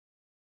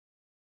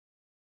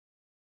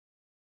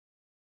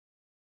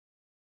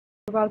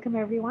Welcome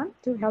everyone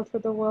to Health for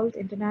the World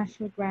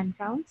International Grand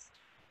Rounds.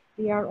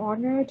 We are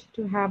honored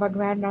to have a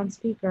Grand Round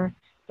speaker,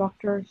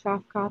 Dr.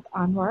 Shafqat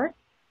Anwar.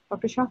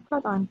 Dr.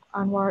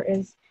 Anwar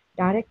is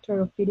Director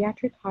of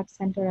Pediatric Heart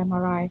Center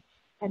MRI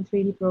and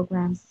 3D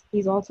programs.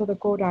 He's also the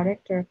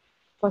co-director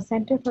for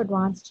Center for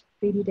Advanced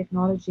 3D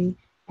Technology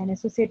and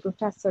Associate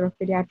Professor of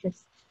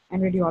Pediatrics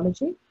and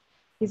Radiology.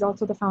 He's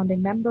also the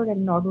founding member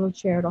and inaugural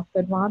chair of the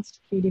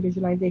Advanced 3D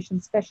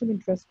Visualization Special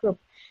Interest Group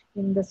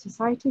in the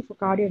Society for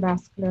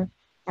Cardiovascular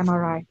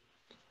MRI.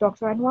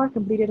 Dr. Anwar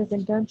completed his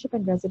internship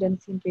and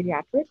residency in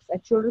pediatrics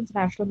at Children's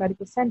National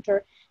Medical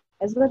Center,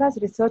 as well as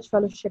research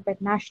fellowship at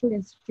National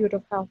Institute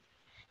of Health.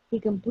 He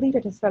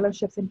completed his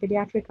fellowships in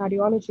pediatric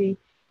cardiology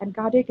and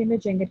cardiac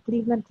imaging at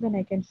Cleveland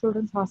Clinic and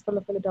Children's Hospital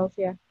of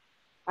Philadelphia.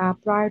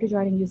 Prior to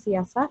joining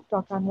UCSF,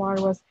 Dr. Anwar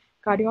was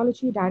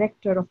cardiology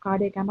director of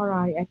cardiac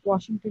MRI at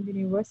Washington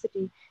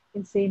University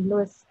in St.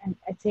 Louis and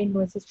at St.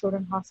 Louis's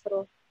Children's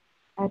Hospital.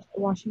 At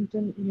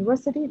Washington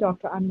University,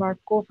 Dr. Anwar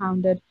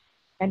co-founded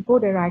and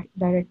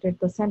co-directed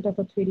the Center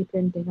for 3D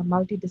Printing, a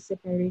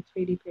multidisciplinary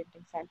 3D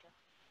printing center.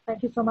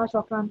 Thank you so much,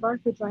 Dr.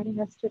 Anwar, for joining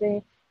us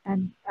today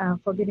and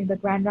for giving the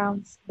grand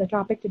rounds. The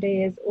topic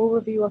today is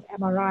overview of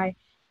MRI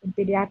in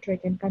pediatric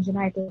and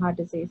congenital heart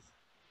disease.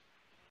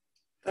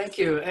 Thank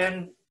you,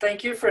 and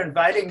thank you for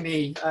inviting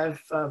me.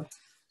 I've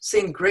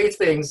seen great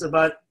things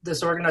about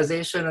this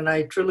organization, and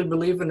I truly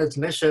believe in its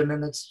mission,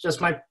 and it's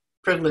just my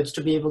privilege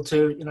to be able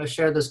to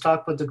share this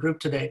talk with the group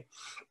today.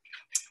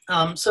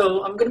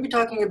 So I'm going to be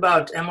talking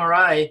about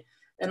MRI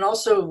and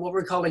also what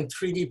we're calling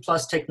 3D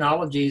plus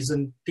technologies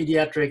in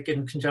pediatric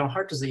and congenital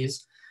heart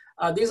disease.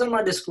 These are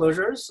my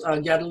disclosures.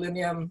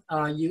 Gadolinium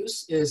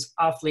use is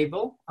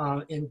off-label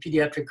in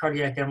pediatric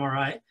cardiac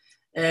MRI.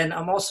 And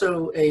I'm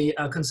also a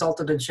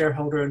consultant and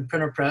shareholder in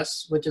Printer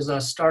Press, which is a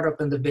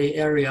startup in the Bay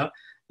Area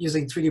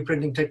using 3D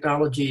printing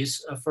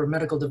technologies for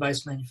medical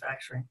device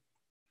manufacturing.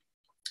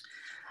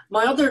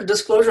 My other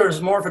disclosure is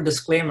more of a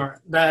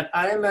disclaimer that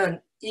I am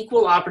an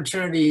equal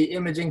opportunity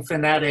imaging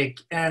fanatic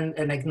and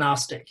an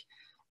agnostic.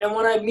 And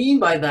what I mean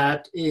by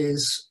that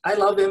is I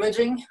love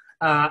imaging.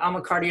 I'm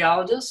a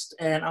cardiologist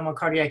and I'm a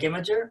cardiac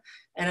imager,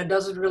 and it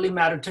doesn't really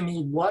matter to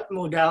me what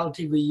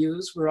modality we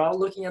use. We're all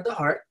looking at the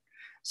heart.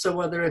 So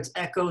whether it's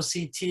echo,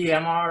 CT,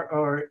 MR,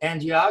 or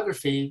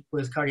angiography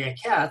with cardiac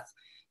cath,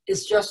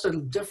 it's just a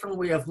different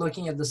way of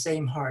looking at the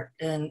same heart.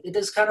 And it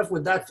is kind of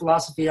with that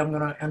philosophy I'm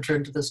going to enter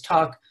into this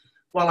talk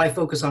while I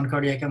focus on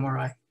cardiac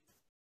MRI.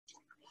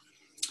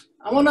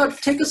 I want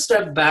to take a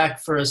step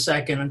back for a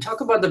second and talk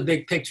about the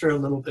big picture a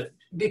little bit,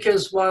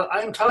 because while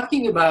I'm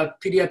talking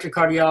about pediatric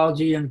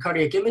cardiology and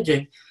cardiac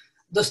imaging,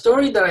 the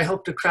story that I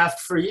hope to craft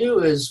for you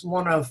is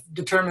one of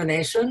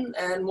determination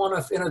and one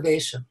of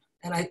innovation.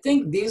 And I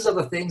think these are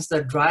the things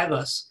that drive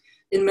us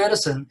in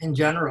medicine in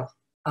general.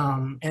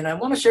 And I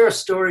want to share a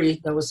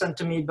story that was sent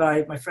to me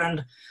by my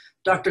friend,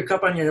 Dr.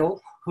 Kapanil,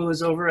 who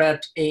is over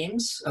at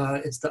AIMS.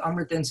 It's the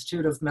Amrit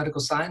Institute of Medical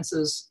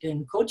Sciences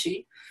in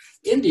Kochi,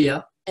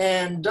 India.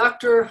 And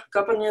Dr.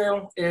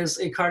 Kapanil is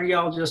a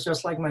cardiologist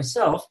just like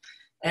myself,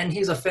 and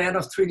he's a fan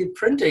of 3D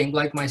printing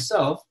like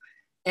myself.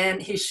 And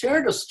he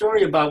shared a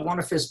story about one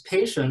of his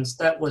patients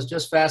that was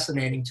just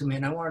fascinating to me,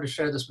 and I wanted to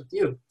share this with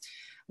you.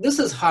 This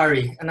is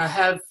Hari, and I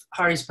have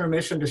Hari's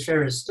permission to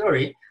share his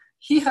story.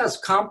 He has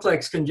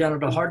complex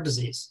congenital heart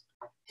disease.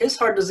 His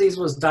heart disease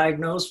was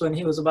diagnosed when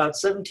he was about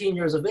 17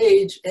 years of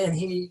age, and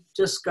he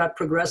just got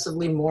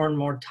progressively more and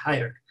more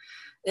tired.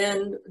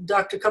 And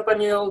Dr.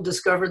 Kapanil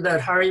discovered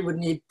that Hari would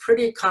need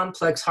pretty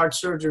complex heart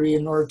surgery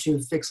in order to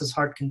fix his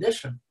heart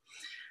condition.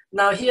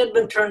 Now, he had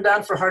been turned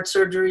down for heart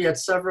surgery at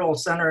several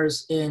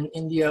centers in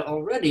India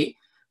already,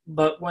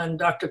 but when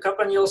Dr.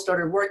 Kapanil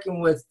started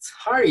working with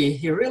Hari,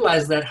 he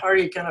realized that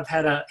Hari kind of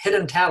had a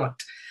hidden talent.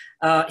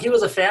 He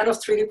was a fan of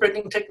 3D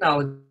printing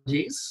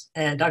technologies,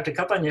 and Dr.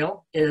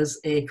 Kapanil is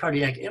a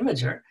cardiac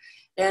imager.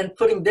 And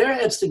putting their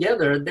heads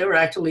together, they were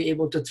actually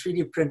able to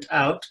 3D print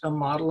out a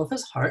model of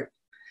his heart.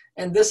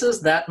 And this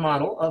is that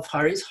model of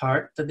Hari's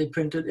heart that they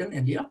printed in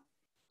India.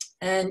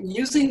 And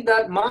using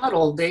that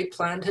model, they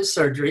planned his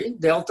surgery.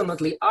 They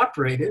ultimately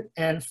operated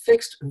and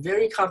fixed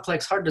very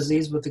complex heart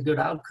disease with a good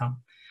outcome.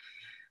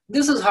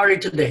 This is Hari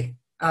today.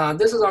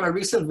 This is on a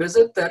recent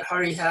visit that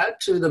Hari had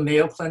to the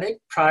Mayo Clinic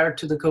prior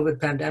to the COVID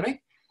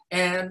pandemic.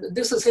 And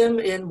this is him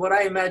in what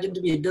I imagine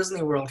to be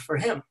Disney World for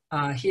him.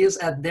 He is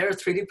at their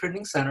 3D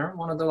printing center,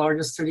 one of the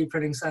largest 3D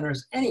printing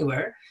centers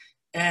anywhere.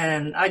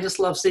 And I just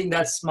love seeing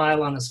that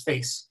smile on his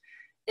face.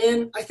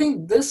 And I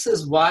think this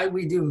is why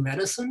we do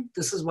medicine.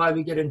 This is why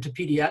we get into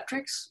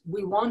pediatrics.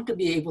 We want to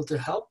be able to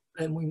help,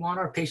 and we want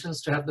our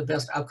patients to have the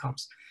best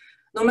outcomes,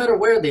 no matter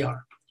where they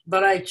are.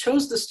 But I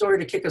chose this story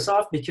to kick us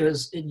off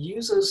because it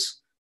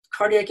uses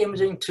cardiac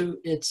imaging to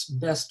its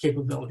best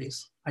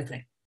capabilities, I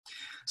think.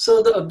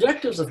 So the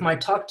objectives of my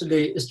talk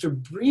today is to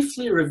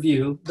briefly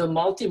review the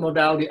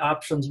multimodality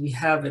options we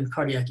have in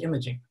cardiac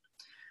imaging.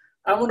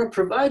 I want to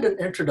provide an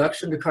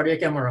introduction to cardiac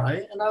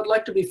MRI, and I would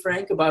like to be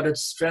frank about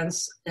its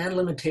strengths and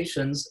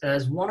limitations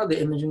as one of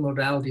the imaging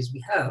modalities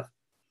we have.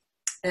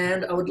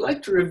 And I would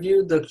like to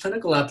review the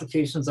clinical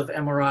applications of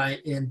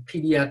MRI in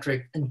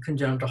pediatric and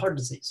congenital heart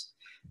disease.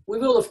 We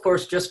will, of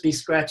course, just be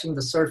scratching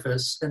the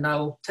surface, and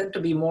I'll tend to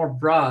be more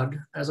broad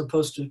as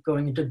opposed to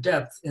going into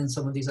depth in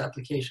some of these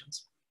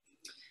applications.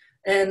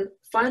 And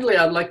finally,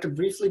 I'd like to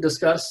briefly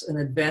discuss an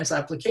advanced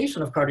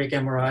application of cardiac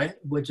MRI,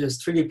 which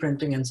is 3D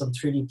printing and some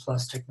 3D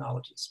plus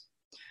technologies.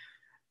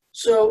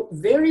 So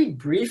very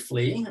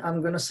briefly,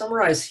 I'm going to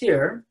summarize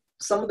here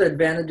some of the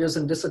advantages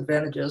and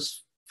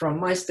disadvantages from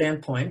my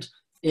standpoint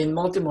in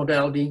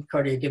multimodality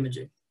cardiac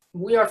imaging.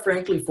 We are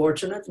frankly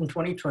fortunate in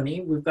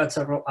 2020, we've got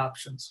several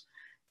options.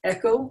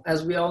 Echo,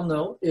 as we all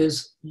know,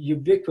 is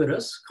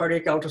ubiquitous.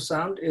 Cardiac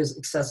ultrasound is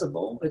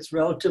accessible. It's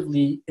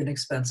relatively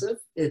inexpensive.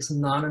 It's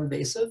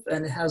non-invasive,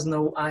 and it has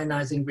no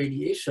ionizing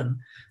radiation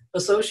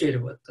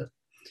associated with it.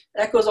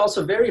 Echo is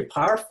also very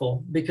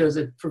powerful because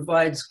it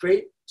provides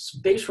great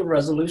spatial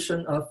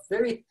resolution of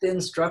very thin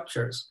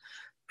structures.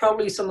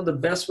 Probably some of the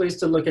best ways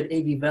to look at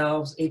AV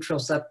valves, atrial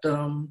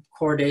septum,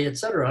 chordae, et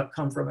cetera,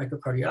 come from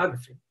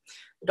echocardiography.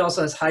 It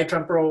also has high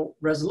temporal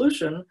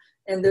resolution,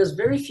 and there's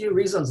very few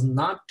reasons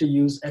not to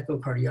use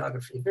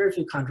echocardiography, very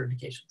few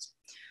contraindications.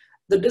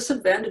 The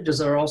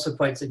disadvantages are also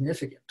quite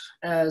significant.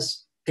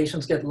 As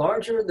patients get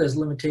larger, there's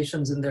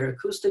limitations in their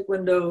acoustic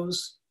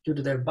windows due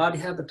to their body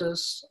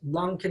habitus,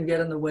 lung can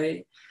get in the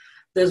way.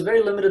 There's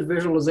very limited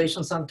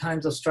visualization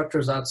sometimes of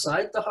structures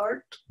outside the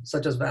heart,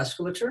 such as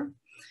vasculature.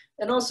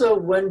 And also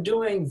when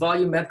doing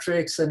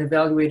volumetrics and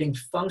evaluating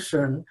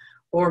function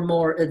or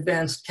more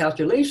advanced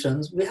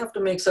calculations, we have to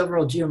make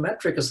several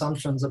geometric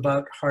assumptions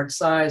about heart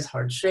size,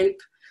 heart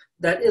shape.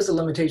 That is a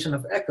limitation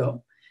of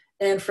echo.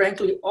 And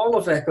frankly, all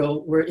of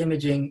echo, we're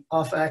imaging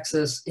off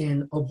axis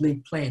in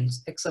oblique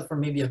planes, except for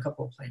maybe a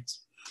couple of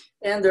planes.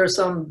 And there are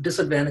some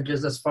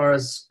disadvantages as far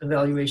as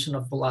evaluation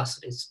of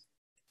velocities.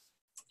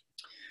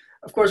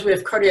 Of course, we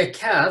have cardiac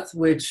cath,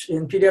 which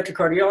in pediatric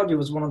cardiology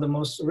was one of the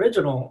most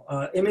original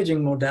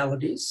imaging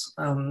modalities.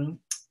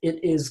 It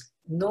is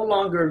no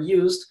longer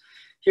used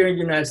here in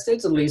the United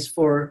States, at least,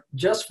 for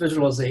just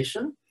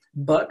visualization,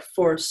 but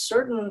for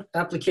certain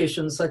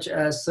applications such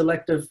as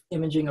selective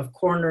imaging of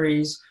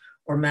coronaries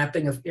or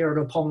mapping of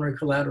aortopulmonary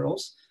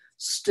collaterals,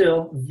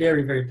 still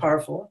very, very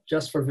powerful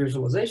just for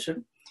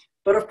visualization.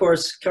 But of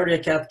course,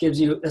 cardiac cath gives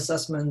you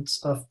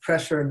assessments of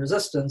pressure and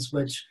resistance,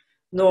 which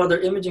no other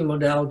imaging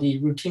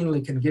modality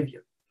routinely can give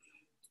you.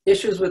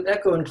 Issues with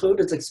echo include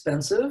it's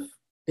expensive,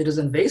 it is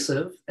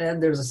invasive,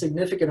 and there's a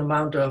significant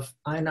amount of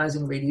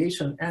ionizing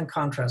radiation and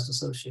contrast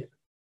associated.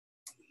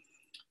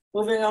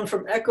 Moving on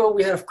from echo,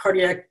 we have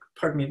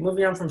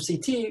moving on from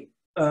CT,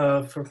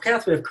 from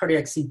cath, we have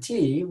cardiac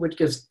CT, which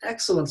gives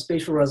excellent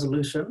spatial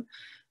resolution,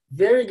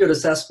 very good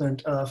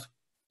assessment of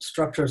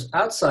structures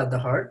outside the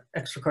heart,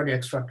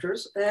 extracardiac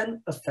structures, and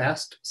a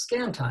fast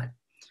scan time.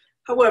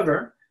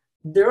 However,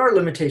 there are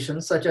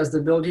limitations such as the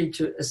ability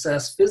to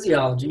assess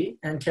physiology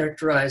and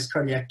characterize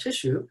cardiac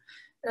tissue.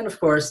 And of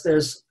course,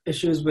 there's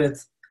issues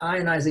with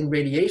ionizing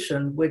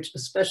radiation, which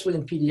especially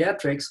in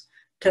pediatrics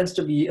tends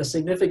to be a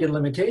significant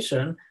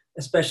limitation,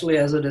 especially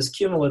as it is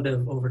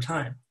cumulative over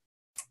time.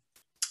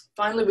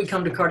 Finally, we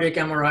come to cardiac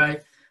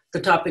MRI,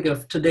 the topic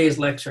of today's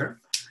lecture.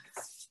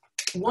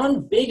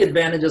 One big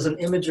advantage as an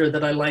imager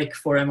that I like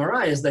for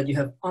MRI is that you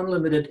have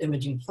unlimited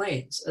imaging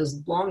planes,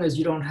 as long as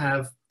you don't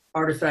have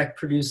artifact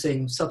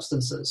producing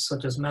substances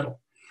such as metal.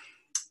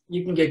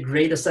 You can get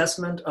great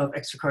assessment of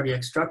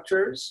extracardiac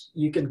structures.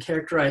 You can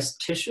characterize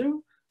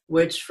tissue,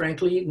 which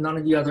frankly, none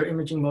of the other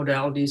imaging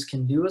modalities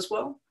can do as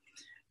well.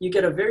 You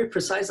get a very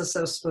precise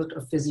assessment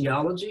of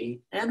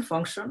physiology and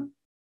function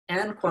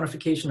and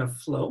quantification of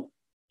flow.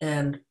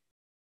 And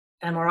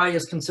MRI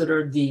is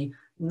considered the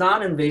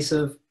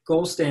non-invasive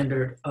gold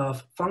standard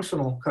of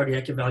functional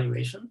cardiac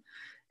evaluation.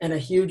 And a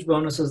huge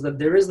bonus is that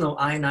there is no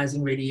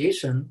ionizing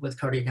radiation with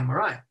cardiac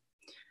MRI.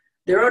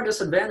 There are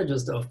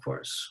disadvantages though, of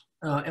course.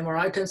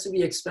 MRI tends to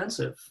be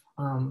expensive.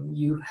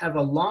 You have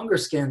a longer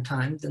scan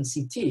time than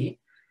CT,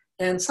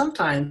 and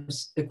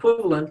sometimes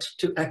equivalent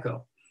to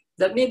echo.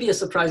 That may be a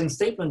surprising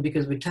statement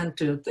because we tend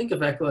to think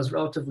of echo as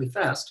relatively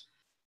fast,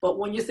 but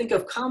when you think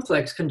of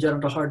complex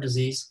congenital heart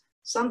disease,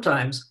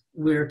 sometimes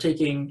we're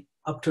taking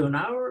up to an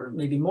hour,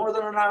 maybe more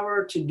than an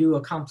hour to do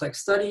a complex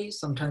study.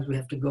 Sometimes we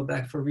have to go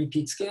back for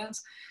repeat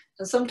scans.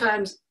 And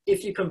sometimes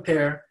if you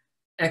compare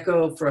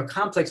echo for a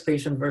complex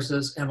patient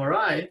versus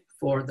MRI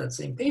for that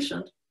same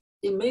patient,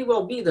 it may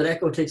well be that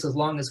echo takes as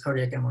long as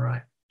cardiac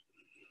MRI.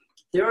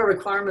 There are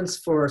requirements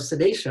for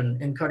sedation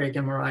in cardiac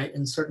MRI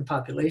in certain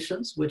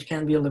populations, which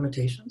can be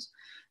limitations.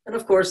 And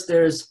of course,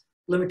 there's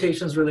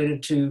limitations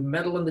related to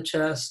metal in the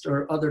chest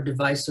or other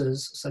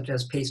devices such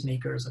as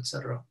pacemakers, et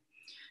cetera.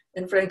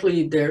 And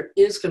frankly, there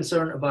is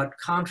concern about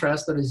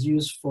contrast that is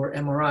used for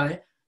MRI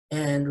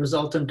and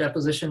resultant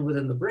deposition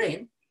within the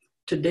brain.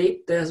 To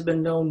date, there has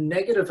been no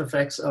negative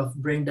effects of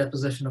brain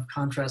deposition of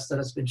contrast that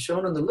has been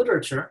shown in the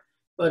literature,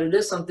 but it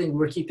is something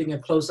we're keeping a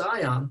close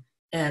eye on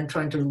and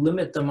trying to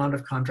limit the amount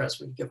of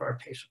contrast we give our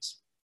patients.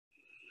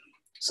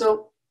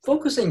 So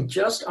focusing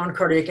just on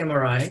cardiac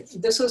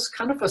MRI, this is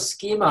kind of a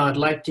schema I'd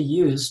like to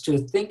use to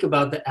think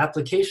about the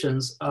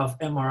applications of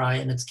MRI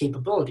and its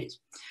capabilities.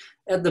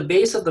 At the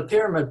base of the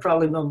pyramid,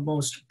 probably the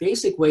most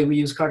basic way we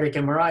use cardiac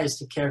MRI is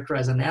to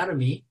characterize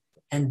anatomy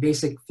and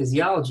basic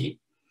physiology.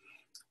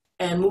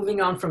 And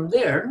moving on from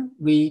there,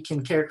 we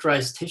can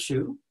characterize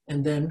tissue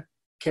and then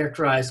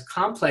characterize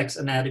complex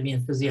anatomy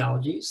and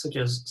physiology, such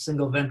as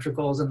single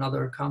ventricles and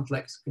other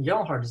complex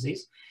congenital heart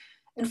disease.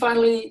 And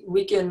finally,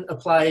 we can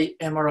apply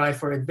MRI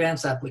for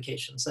advanced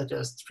applications, such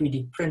as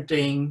 3D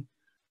printing,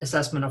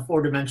 assessment of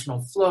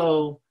four-dimensional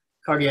flow,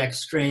 cardiac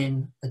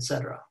strain,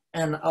 etc.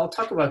 And I'll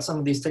talk about some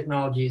of these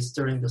technologies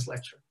during this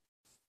lecture.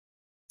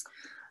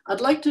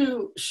 I'd like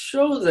to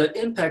show the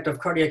impact of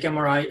cardiac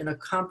MRI in a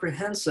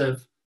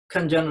comprehensive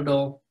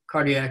congenital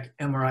cardiac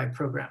MRI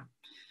program.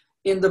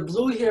 In the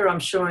blue here, I'm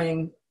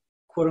showing,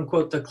 quote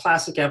unquote, the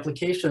classic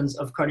applications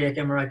of cardiac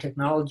MRI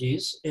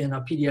technologies in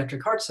a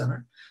pediatric heart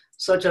center,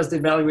 such as the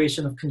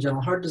evaluation of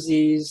congenital heart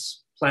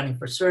disease, planning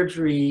for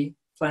surgery,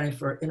 planning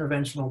for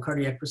interventional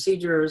cardiac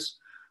procedures,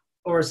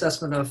 or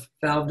assessment of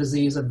valve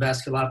disease and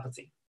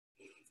vasculopathy.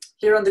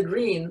 Here on the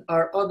green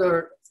are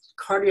other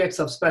cardiac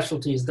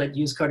subspecialties that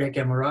use cardiac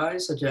MRI,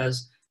 such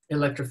as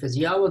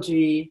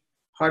electrophysiology,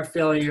 heart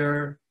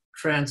failure,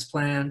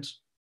 transplant,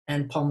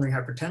 and pulmonary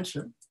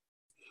hypertension.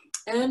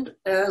 And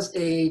as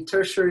a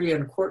tertiary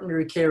and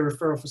quaternary care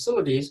referral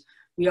facilities,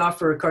 we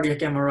offer cardiac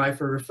MRI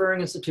for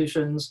referring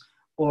institutions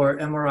or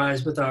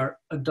MRIs with our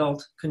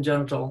adult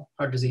congenital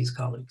heart disease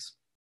colleagues.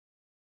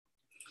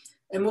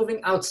 And moving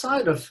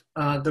outside of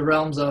the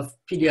realms of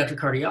pediatric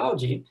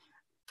cardiology,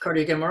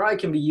 cardiac MRI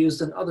can be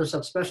used in other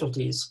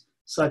subspecialties,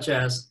 such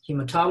as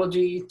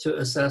hematology to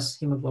assess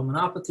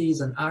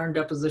hemoglobinopathies and iron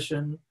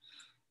deposition,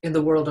 in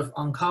the world of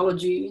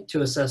oncology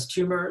to assess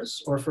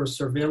tumors or for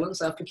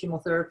surveillance after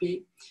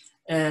chemotherapy,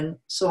 and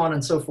so on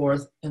and so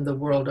forth in the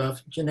world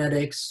of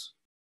genetics,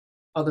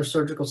 other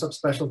surgical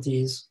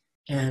subspecialties,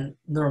 and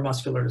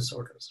neuromuscular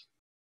disorders.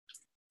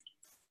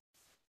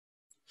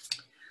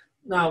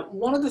 Now,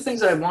 one of the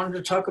things I wanted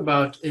to talk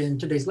about in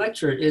today's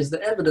lecture is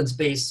the evidence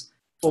base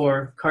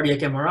for cardiac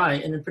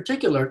MRI, and in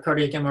particular,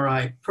 cardiac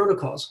MRI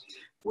protocols.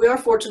 We are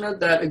fortunate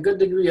that a good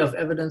degree of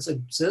evidence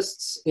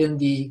exists in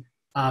the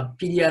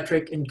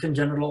pediatric and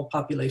congenital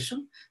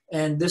population,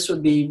 and this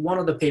would be one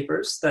of the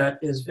papers that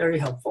is very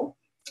helpful.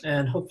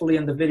 And hopefully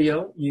in the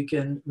video, you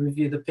can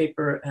review the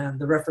paper and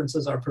the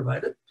references are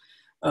provided.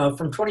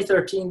 From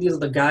 2013, these are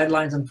the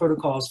guidelines and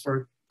protocols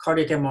for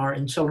cardiac MR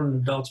in children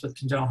and adults with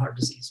congenital heart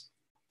disease.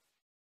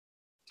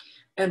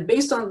 And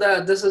based on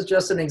that, this is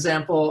just an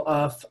example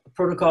of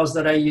protocols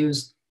that I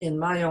use in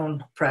my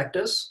own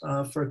practice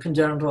for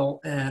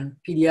congenital and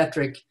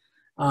pediatric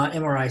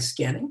MRI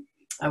scanning.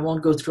 I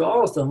won't go through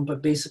all of them,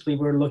 but basically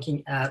we're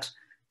looking at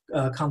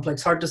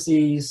complex heart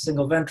disease,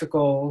 single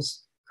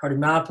ventricles,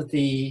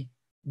 cardiomyopathy,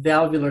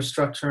 valvular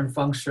structure and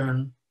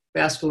function,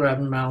 vascular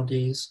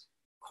abnormalities,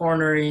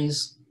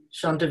 coronaries,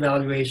 shunt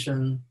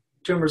evaluation,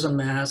 tumors and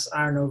mass,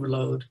 iron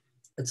overload,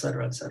 et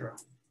cetera, et cetera.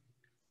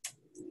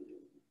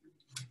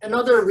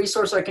 Another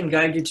resource I can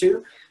guide you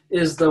to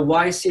is the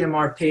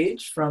YCMR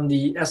page from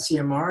the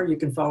SCMR. You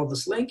can follow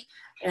this link.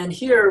 And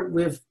here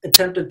we've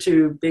attempted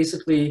to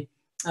basically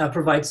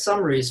provide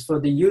summaries for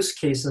the use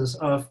cases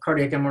of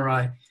cardiac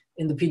MRI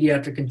in the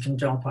pediatric and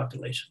congenital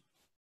population.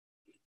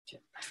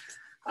 Okay.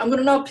 I'm going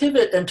to now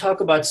pivot and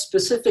talk about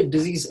specific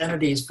disease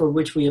entities for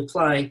which we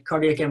apply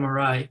cardiac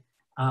MRI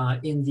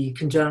in the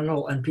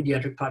congenital and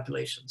pediatric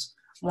populations.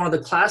 One of the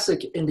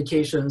classic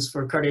indications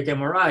for cardiac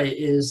MRI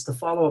is the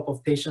follow-up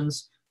of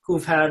patients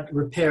who've had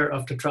repair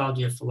of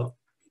tetralogy of Fallot.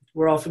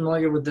 We're all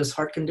familiar with this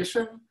heart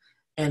condition,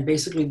 and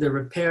basically the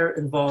repair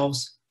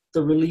involves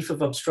the relief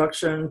of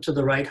obstruction to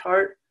the right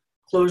heart,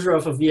 closure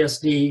of a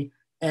VSD,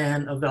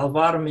 and a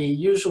valvotomy,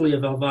 usually a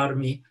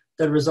valvotomy,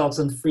 that results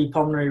in free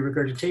pulmonary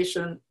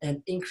regurgitation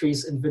and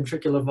increase in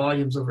ventricular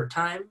volumes over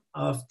time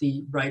of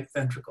the right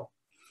ventricle.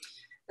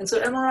 And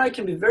so MRI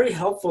can be very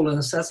helpful in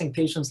assessing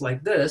patients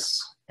like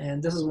this.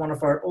 And this is one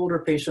of our older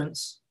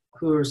patients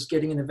who is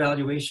getting an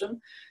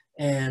evaluation.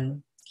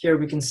 And here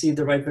we can see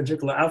the right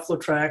ventricular outflow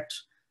tract,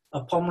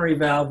 a pulmonary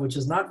valve, which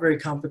is not very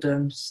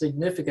competent,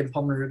 significant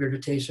pulmonary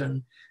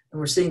regurgitation. And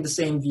we're seeing the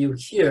same view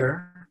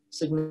here,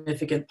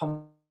 significant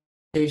pulmonary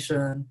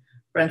regurgitation,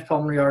 branch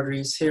pulmonary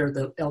arteries. Here,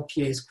 the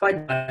LPA is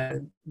quite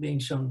bad, being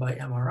shown by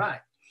MRI.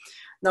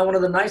 Now, one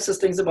of the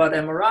nicest things about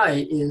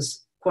MRI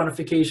is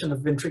quantification of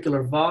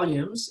ventricular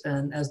volumes.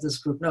 And as this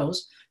group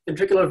knows,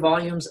 ventricular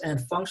volumes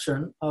and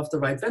function of the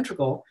right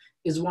ventricle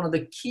is one of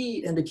the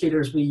key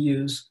indicators we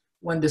use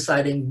when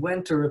deciding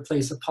when to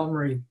replace a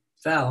pulmonary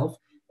valve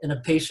in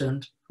a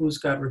patient who's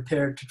got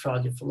repaired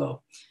tetralogy of Fallot.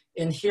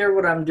 And here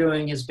what I'm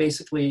doing is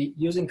basically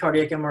using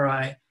cardiac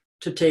MRI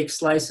to take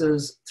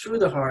slices through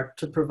the heart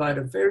to provide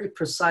a very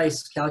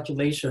precise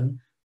calculation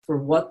for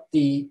what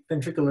the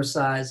ventricular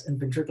size and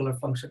ventricular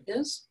function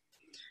is.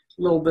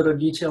 A little bit of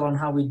detail on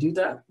how we do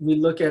that. We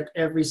look at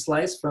every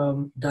slice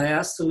from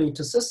diastole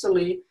to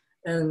systole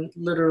and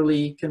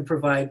literally can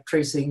provide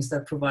tracings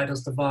that provide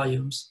us the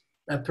volumes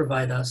that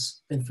provide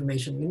us the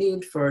information we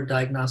need for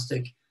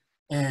diagnostic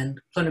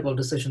and clinical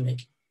decision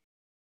making.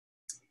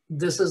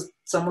 This is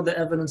some of the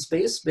evidence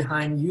base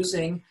behind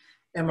using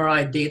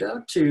MRI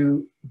data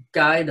to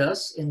guide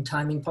us in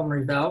timing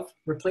pulmonary valve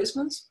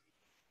replacements.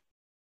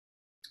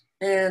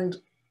 And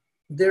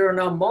there are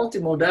now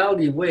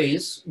multimodality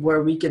ways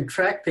where we can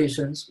track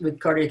patients with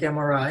cardiac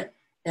MRI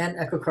and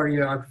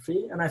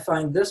echocardiography. And I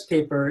find this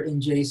paper in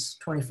JACE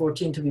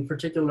 2014 to be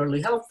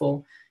particularly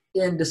helpful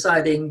in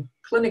deciding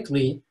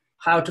clinically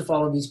how to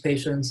follow these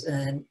patients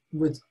and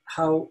with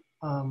how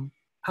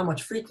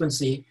much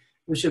frequency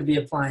we should be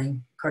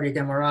applying cardiac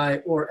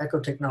MRI or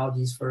echo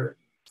technologies for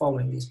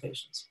following these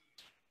patients.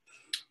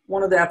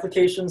 One of the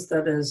applications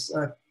that is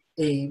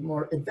a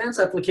more advanced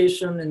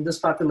application in this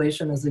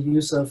population is the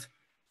use of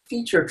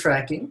feature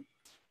tracking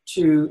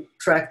to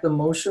track the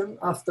motion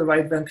of the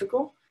right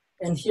ventricle.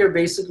 And here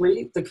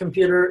basically the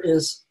computer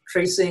is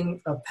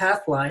tracing a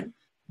path line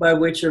by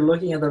which you're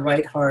looking at the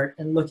right heart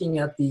and looking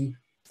at the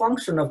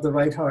function of the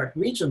right heart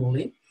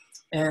regionally.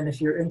 And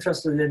if you're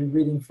interested in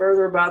reading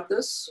further about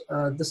this,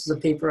 this is a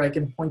paper I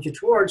can point you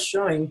towards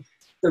showing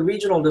the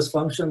regional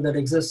dysfunction that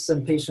exists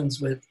in patients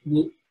with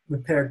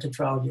repaired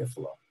tetralogy of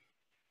Fallot.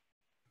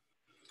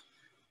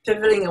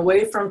 Pivoting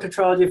away from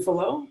tetralogy of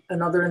Fallot,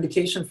 another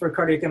indication for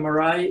cardiac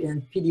MRI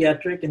in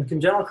pediatric and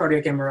congenital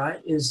cardiac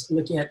MRI is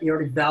looking at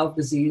aortic valve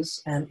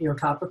disease and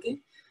aortopathy.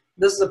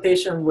 This is a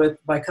patient with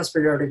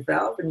bicuspid aortic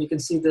valve, and you can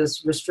see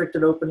this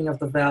restricted opening of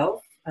the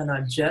valve and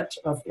a jet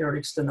of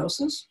aortic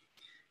stenosis.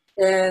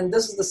 And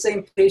this is the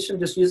same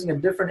patient just using a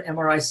different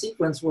MRI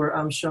sequence where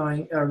I'm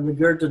showing a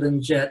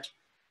regurgitant jet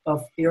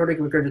of aortic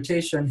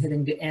regurgitation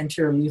hitting the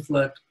anterior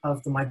leaflet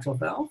of the mitral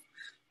valve.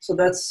 So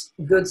that's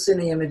good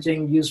cine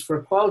imaging used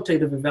for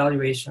qualitative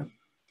evaluation.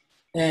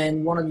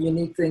 And one of the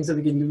unique things that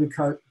we can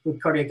do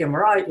with cardiac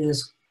MRI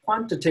is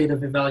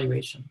quantitative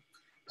evaluation.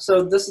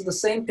 So this is the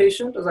same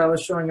patient as I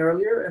was showing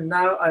earlier, and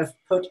now I've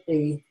put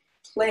a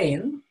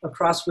plane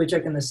across which I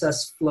can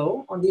assess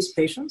flow on these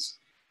patients.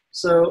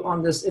 So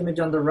on this image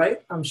on the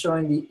right, I'm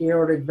showing the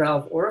aortic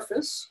valve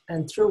orifice,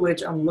 and through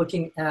which I'm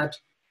looking at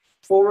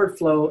forward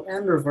flow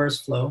and reverse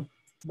flow,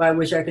 by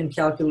which I can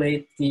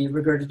calculate the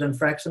regurgitant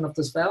fraction of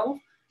this valve.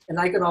 And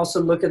I can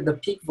also look at the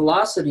peak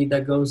velocity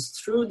that goes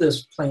through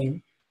this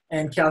plane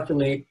and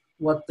calculate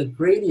what the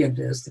gradient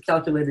is, the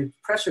calculated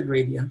pressure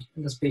gradient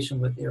in this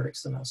patient with aortic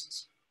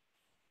stenosis.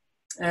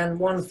 And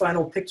one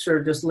final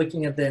picture, just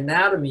looking at the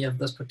anatomy of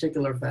this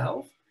particular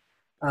valve.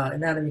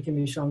 Anatomy can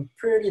be shown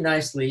pretty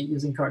nicely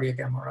using cardiac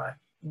MRI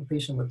in a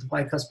patient with the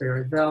bicuspid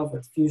aortic valve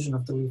with fusion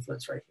of the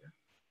leaflets right here.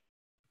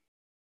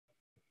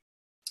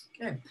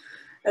 Okay,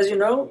 as you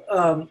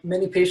know,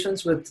 many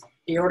patients with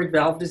aortic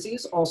valve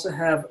disease also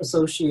have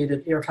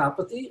associated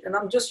aortopathy, and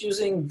I'm just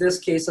using this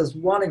case as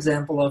one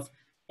example of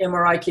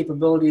MRI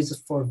capabilities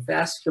for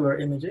vascular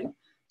imaging.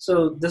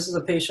 So this is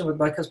a patient with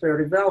bicuspid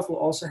aortic valve who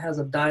also has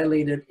a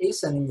dilated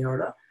ascending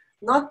aorta.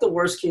 Not the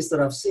worst case that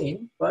I've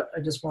seen, but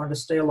I just wanted to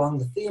stay along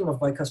the theme of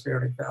bicuspid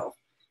aortic valve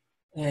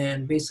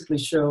and basically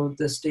show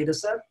this data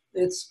set.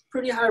 It's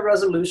pretty high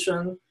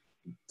resolution.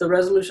 The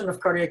resolution of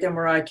cardiac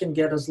MRI can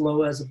get as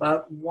low as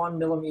about 1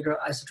 millimeter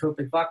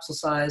isotropic voxel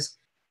size,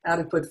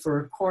 adequate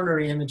for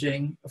coronary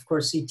imaging. Of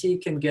course,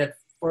 CT can get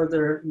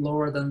further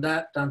lower than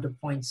that, down to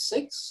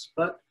 0.6,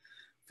 but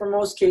for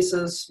most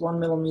cases, 1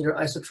 millimeter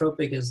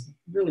isotropic is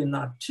really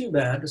not too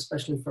bad,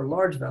 especially for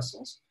large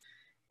vessels.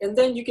 And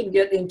then you can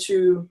get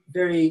into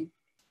very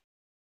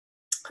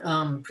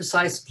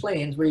precise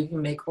planes where you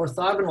can make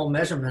orthogonal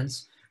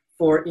measurements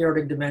for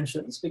aortic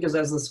dimensions, because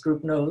as this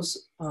group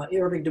knows,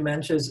 aortic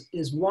dimensions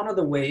is one of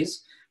the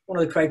ways, one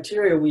of the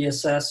criteria we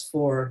assess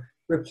for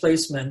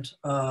replacement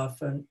of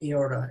an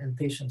aorta in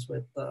patients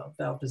with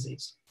valve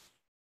disease.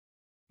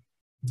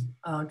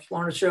 I just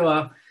want to show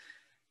a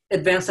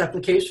advanced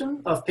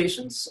application of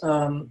patients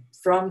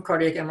from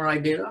cardiac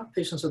MRI data,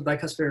 patients with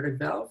bicuspid aortic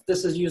valve.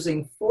 This is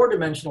using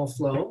 4-dimensional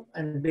flow,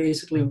 and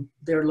basically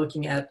they're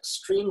looking at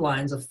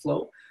streamlines of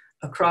flow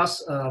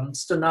across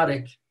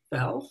stenotic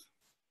valve.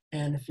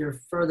 And if you're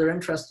further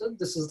interested,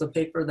 this is the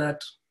paper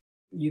that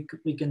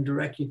we can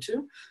direct you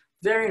to.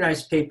 Very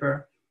nice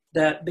paper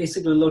that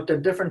basically looked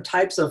at different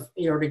types of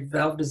aortic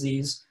valve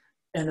disease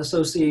and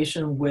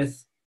association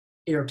with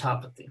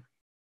aortopathy.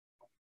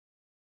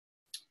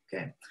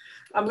 Okay.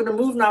 I'm going to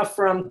move now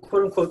from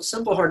quote unquote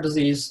simple heart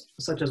disease,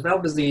 such as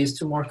valve disease,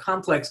 to more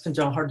complex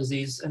congenital heart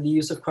disease and the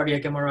use of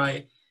cardiac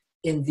MRI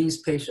in these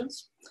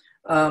patients.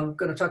 I'm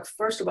going to talk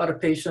first about a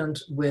patient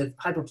with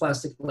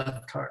hyperplastic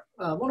left heart.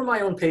 One of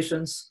my own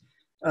patients,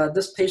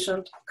 this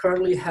patient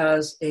currently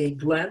has a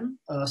Glenn,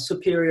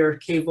 superior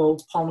cavo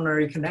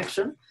pulmonary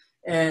connection,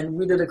 and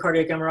we did a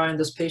cardiac MRI in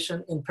this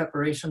patient in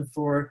preparation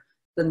for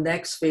the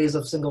next phase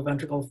of single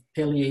ventricle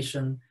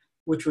palliation,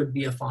 which would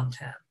be a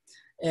Fontan.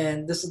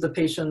 And this is the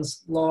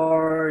patient's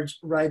large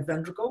right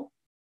ventricle.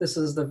 This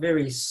is the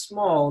very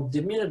small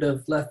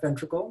diminutive left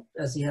ventricle,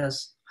 as he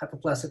has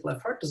hypoplastic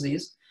left heart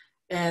disease.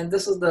 And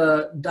this is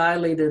the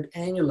dilated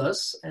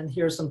annulus. And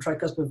here's some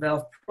tricuspid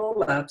valve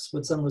prolapse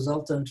with some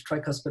resultant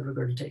tricuspid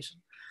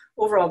regurgitation.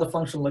 overall the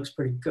function looks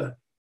pretty good.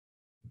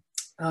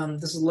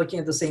 This is looking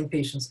at the same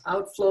patient's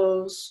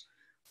outflows,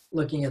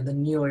 looking at the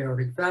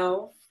neo-aortic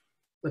valve,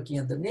 looking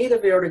at the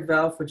native aortic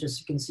valve, which as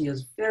you can see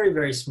is very,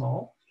 very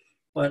small,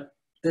 but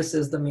this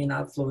is the main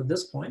outflow at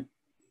this point.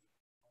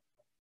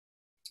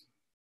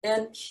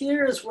 And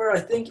here is where I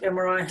think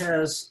MRI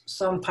has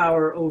some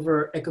power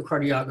over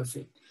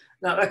echocardiography.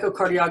 Now,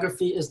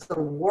 echocardiography is the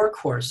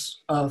workhorse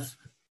of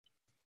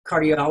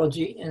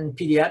cardiology in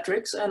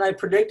pediatrics, and I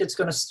predict it's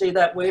going to stay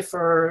that way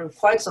for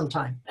quite some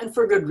time, and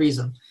for good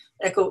reason.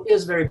 Echo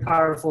is very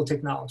powerful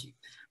technology.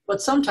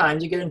 But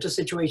sometimes you get into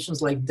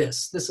situations like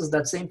this. This is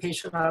that same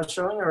patient I was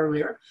showing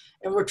earlier,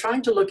 and we're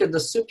trying to look at the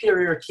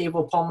superior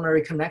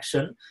cavo-pulmonary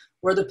connection,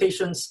 where the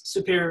patient's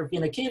superior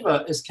vena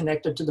cava is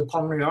connected to the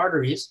pulmonary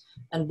arteries,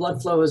 and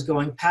blood flow is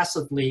going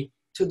passively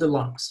to the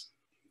lungs.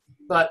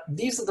 But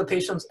these are the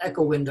patient's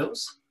echo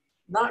windows,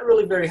 not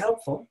really very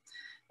helpful.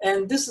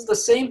 And this is the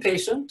same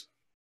patient,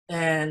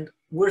 and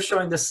we're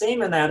showing the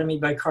same anatomy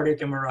by cardiac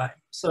MRI.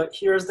 So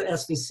here's the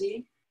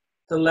SVC,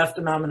 the left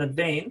innominate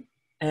vein,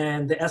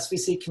 and the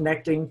SVC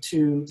connecting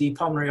to the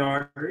pulmonary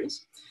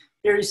arteries.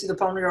 Here you see the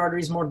pulmonary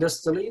arteries more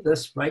distally.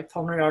 This right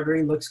pulmonary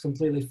artery looks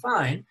completely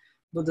fine,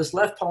 but this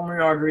left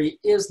pulmonary artery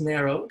is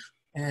narrowed,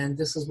 and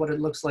this is what it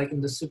looks like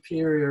in the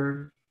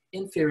superior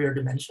inferior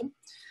dimension.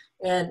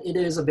 And it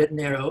is a bit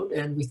narrowed,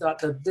 and we thought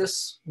that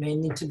this may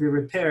need to be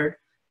repaired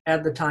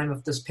at the time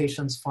of this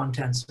patient's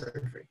Fontan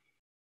surgery.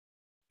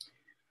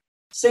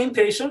 Same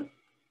patient,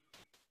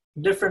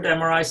 different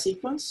MRI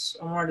sequence.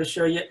 I wanted to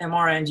show you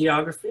MR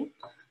angiography.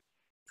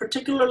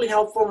 Particularly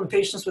helpful in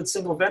patients with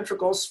single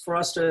ventricles for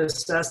us to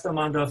assess the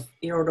amount of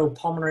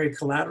aortopulmonary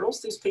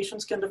collaterals these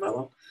patients can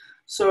develop.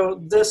 So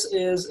this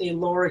is a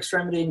lower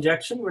extremity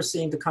injection. We're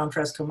seeing the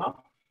contrast come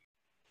up,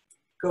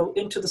 go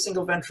into the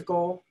single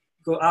ventricle,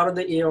 go out of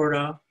the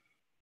aorta,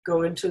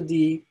 go into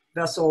the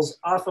vessels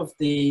off of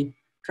the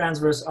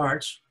transverse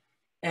arch,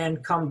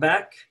 and come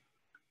back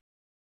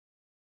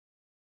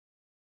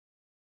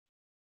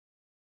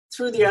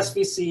through the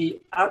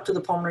SVC, out to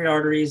the pulmonary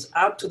arteries,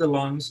 out to the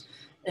lungs.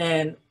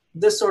 And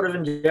this sort of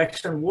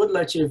injection would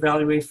let you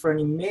evaluate for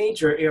any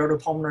major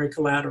aortopulmonary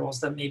collaterals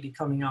that may be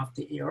coming off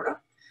the aorta.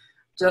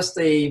 Just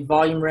a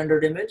volume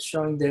rendered image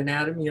showing the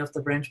anatomy of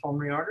the branch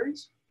pulmonary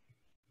arteries.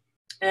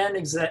 And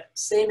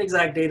same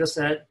exact data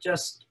set,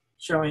 just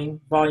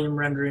showing volume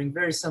rendering,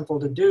 very simple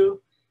to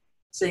do.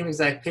 Same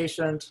exact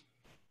patient,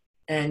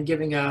 and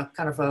giving a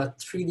kind of a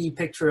 3D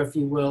picture, if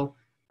you will,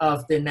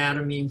 of the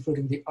anatomy,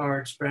 including the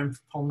arch, branch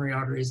pulmonary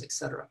arteries,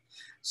 etc.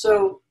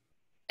 So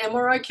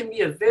MRI can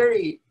be a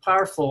very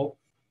powerful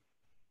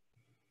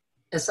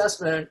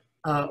assessment,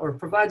 or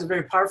provides a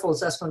very powerful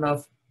assessment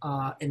of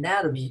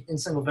anatomy in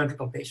single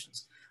ventricle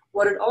patients.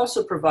 What it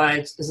also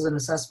provides is an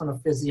assessment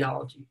of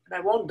physiology. And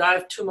I won't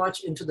dive too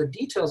much into the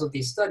details of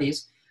these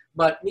studies,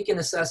 but we can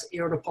assess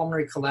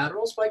aortopulmonary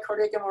collaterals by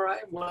cardiac MRI,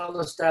 well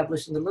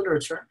established in the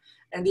literature.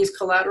 And these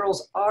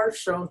collaterals are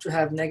shown to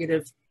have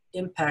negative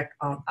impact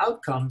on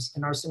outcomes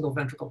in our single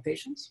ventricle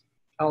patients.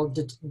 I'll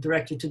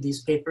direct you to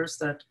these papers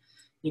that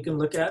you can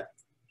look at.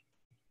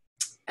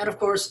 And of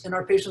course, in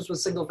our patients with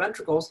single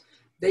ventricles,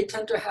 they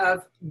tend to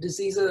have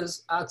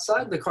diseases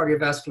outside the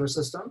cardiovascular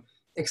system,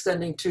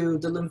 extending to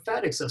the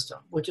lymphatic system,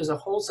 which is a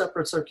whole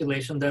separate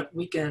circulation that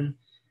we can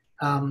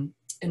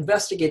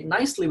investigate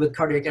nicely with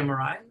cardiac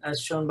MRI,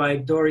 as shown by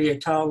Dory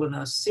et al. In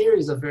a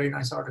series of very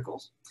nice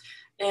articles.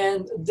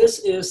 And this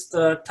is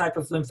the type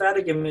of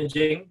lymphatic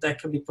imaging that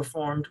can be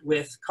performed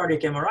with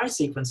cardiac MRI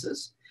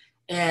sequences.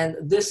 And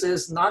this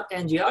is not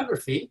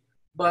angiography,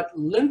 but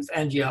lymph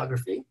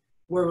angiography,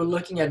 where we're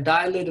looking at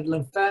dilated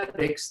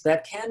lymphatics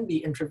that can be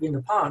intervened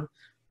upon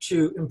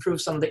to improve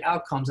some of the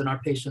outcomes in our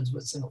patients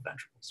with single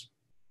ventricles.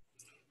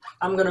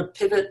 I'm going to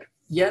pivot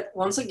yet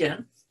once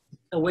again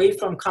away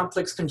from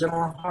complex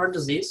congenital heart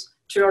disease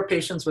to our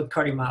patients with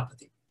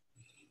cardiomyopathy.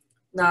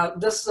 Now,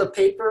 this is a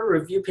paper,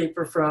 review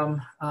paper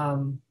from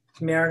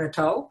Marin et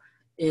al.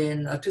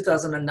 In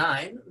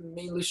 2009,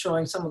 mainly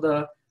showing some of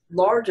the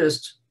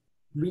largest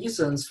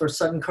reasons for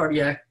sudden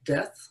cardiac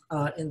death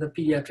in the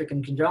pediatric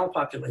and congenital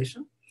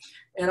population.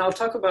 And I'll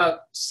talk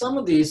about some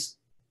of these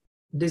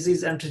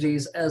disease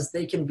entities as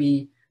they can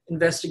be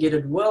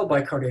investigated well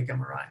by cardiac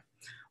MRI.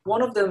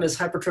 One of them is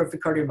hypertrophic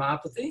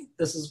cardiomyopathy.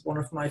 This is one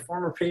of my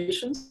former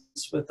patients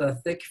with a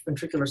thick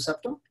ventricular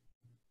septum.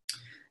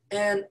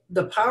 And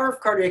the power of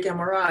cardiac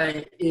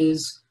MRI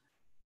is,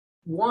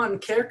 one,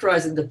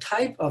 characterizing the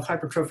type of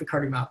hypertrophic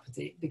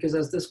cardiomyopathy, because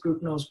as this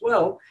group knows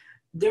well,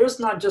 there's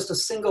not just a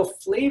single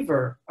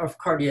flavor of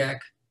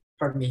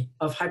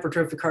of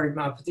hypertrophic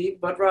cardiomyopathy,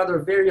 but rather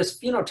various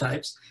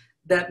phenotypes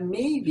that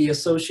may be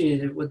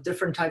associated with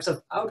different types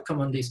of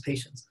outcome on these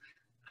patients.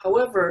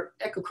 However,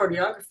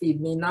 echocardiography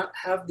may not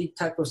have the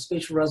type of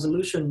spatial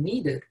resolution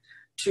needed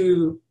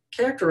to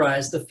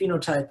characterize the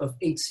phenotype of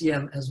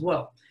HCM as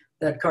well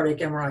that cardiac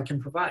MRI can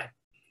provide.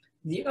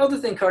 The other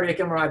thing cardiac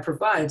MRI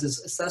provides is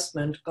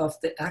assessment of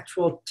the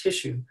actual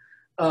tissue,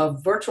 a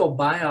virtual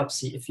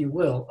biopsy, if you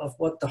will, of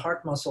what the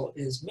heart muscle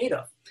is made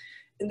of.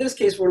 In this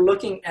case, we're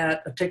looking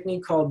at a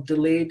technique called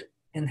delayed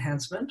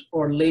enhancement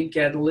or late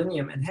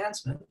gadolinium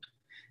enhancement.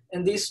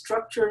 And these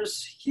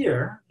structures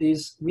here,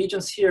 these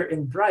regions here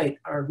in bright,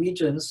 are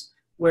regions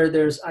where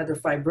there's either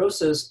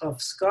fibrosis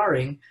of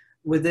scarring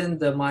within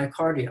the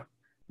myocardium.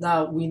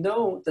 Now, we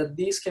know that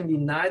these can be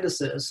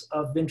niduses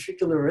of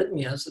ventricular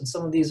arrhythmias, and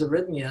some of these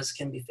arrhythmias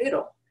can be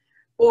fatal,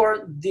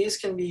 or these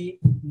can be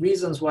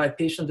reasons why a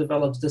patient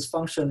develops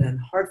dysfunction and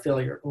heart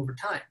failure over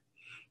time.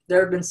 There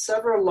have been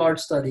several large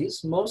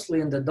studies,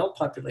 mostly in the adult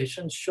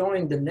population,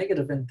 showing the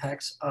negative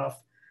impacts of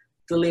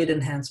delayed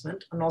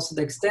enhancement and also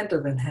the extent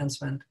of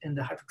enhancement in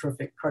the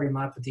hypertrophic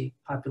cardiomyopathy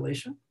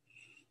population.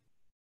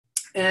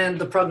 And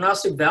the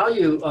prognostic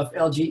value of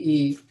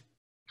LGE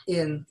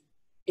in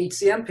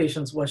HCM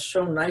patients was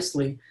shown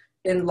nicely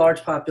in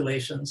large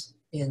populations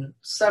in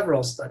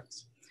several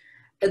studies.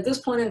 At this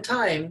point in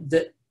time,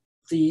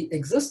 the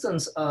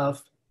existence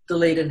of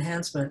delayed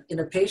enhancement in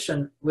a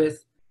patient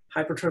with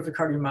hypertrophic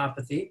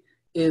cardiomyopathy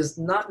is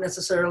not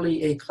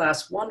necessarily a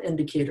class 1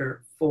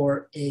 indicator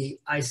for a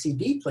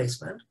ICD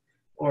placement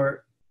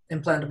or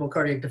implantable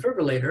cardiac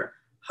defibrillator.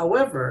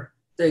 However,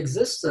 the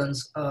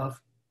existence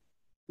of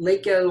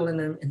late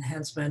gadolinium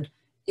enhancement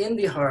in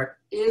the heart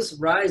is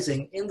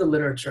rising in the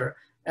literature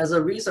as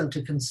a reason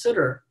to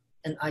consider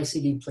an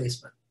ICD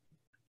placement.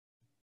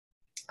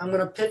 I'm going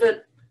to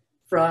pivot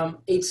from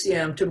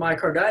HCM to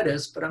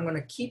myocarditis, but I'm going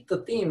to keep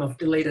the theme of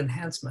delayed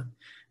enhancement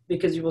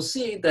because you will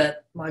see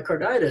that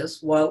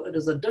myocarditis, while it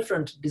is a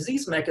different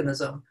disease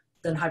mechanism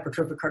than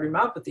hypertrophic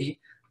cardiomyopathy,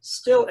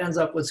 still ends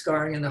up with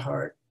scarring in the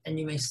heart, and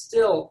you may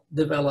still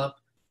develop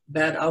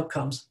bad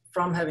outcomes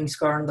from having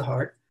scar in the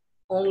heart,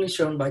 only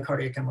shown by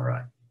cardiac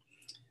MRI.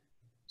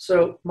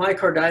 So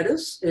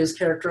myocarditis is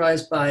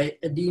characterized by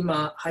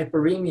edema,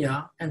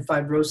 hyperemia, and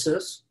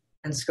fibrosis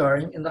and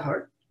scarring in the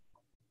heart.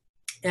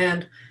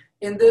 And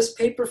in this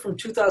paper from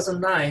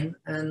 2009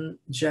 and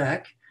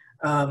Jack,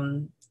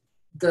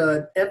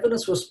 the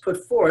evidence was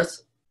put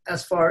forth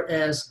as far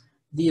as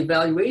the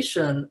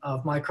evaluation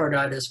of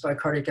myocarditis by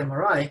cardiac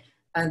MRI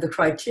and the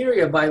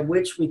criteria by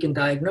which we can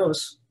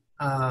diagnose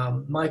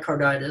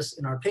myocarditis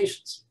in our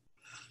patients.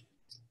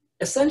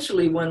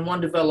 Essentially, when one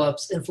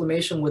develops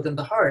inflammation within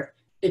the heart,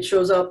 it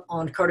shows up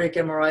on cardiac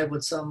MRI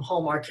with some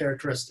hallmark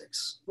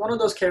characteristics. One of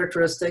those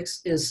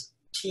characteristics is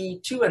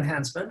T2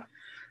 enhancement,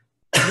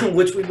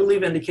 which we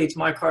believe indicates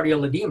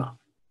myocardial edema.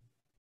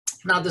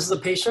 Now, this is a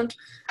patient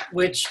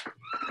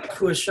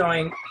who is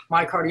showing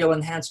myocardial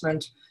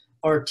enhancement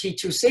or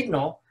T2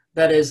 signal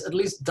that is at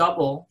least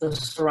double the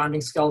surrounding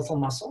skeletal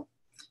muscle.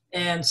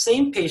 And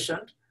same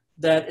patient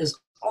that is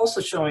also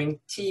showing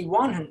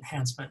T1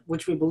 enhancement,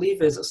 which we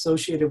believe is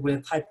associated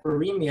with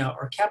hyperemia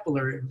or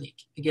capillary leak.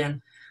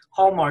 Again,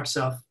 hallmarks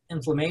of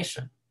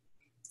inflammation.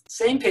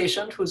 Same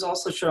patient who's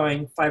also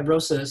showing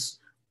fibrosis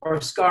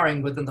or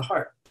scarring within the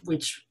heart,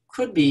 which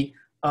could be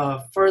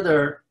a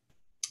further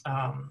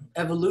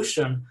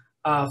evolution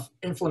of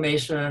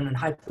inflammation and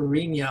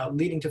hyperemia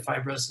leading to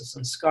fibrosis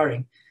and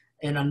scarring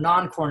in a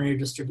non-coronary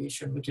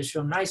distribution, which is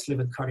shown nicely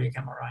with cardiac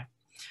MRI.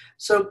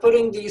 So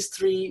putting these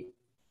three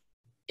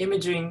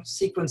imaging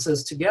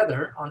sequences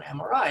together on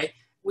MRI,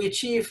 we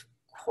achieve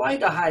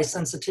quite a high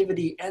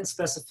sensitivity and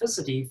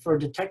specificity for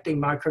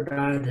detecting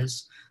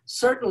myocarditis,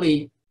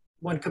 certainly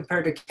when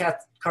compared to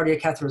cardiac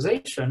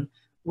catheterization,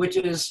 which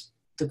is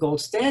the gold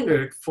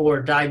standard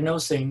for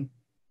diagnosing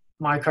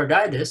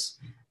myocarditis.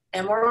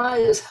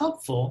 MRI is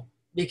helpful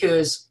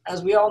because,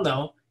 as we all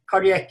know,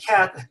 cardiac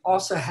cath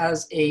also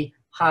has a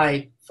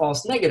high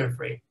false negative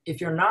rate.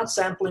 If you're not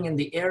sampling in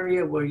the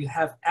area where you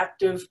have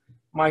active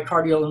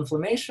myocardial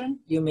inflammation,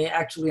 you may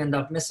actually end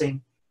up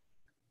missing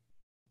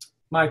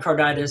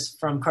myocarditis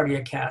from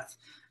cardiac cath.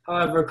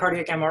 However,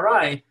 cardiac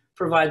MRI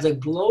provides a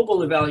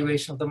global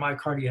evaluation of the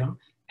myocardium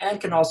and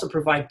can also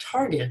provide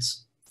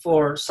targets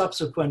for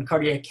subsequent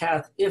cardiac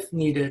cath if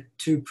needed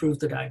to prove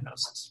the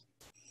diagnosis.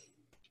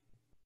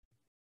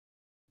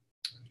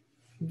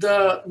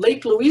 The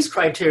Lake Louise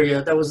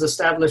criteria that was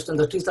established in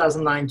the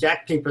 2009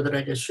 Jack paper that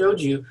I just showed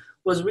you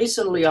was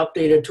recently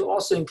updated to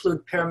also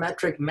include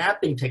parametric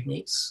mapping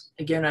techniques.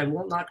 Again, I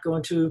will not go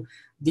into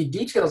the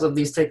details of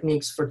these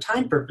techniques for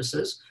time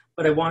purposes,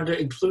 but I wanted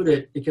to include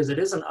it because it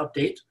is an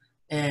update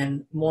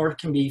and more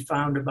can be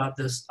found about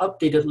this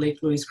updated Lake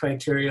Louise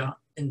criteria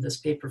in this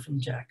paper from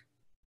Jack.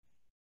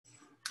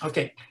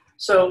 Okay,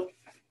 so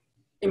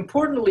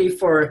importantly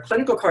for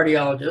clinical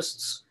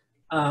cardiologists,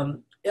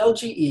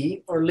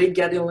 LGE, or late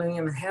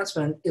gadolinium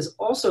enhancement, is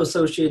also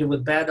associated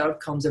with bad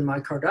outcomes in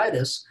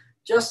myocarditis,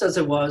 just as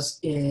it was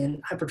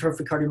in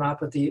hypertrophic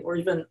cardiomyopathy or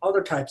even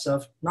other types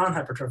of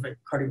non-hypertrophic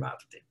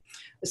cardiomyopathy.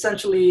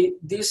 Essentially,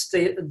 these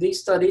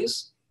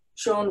studies,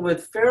 shown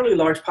with fairly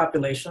large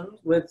populations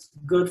with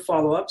good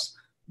follow-ups,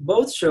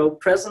 both show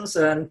presence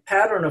and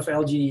pattern of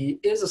LGE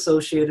is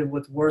associated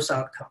with worse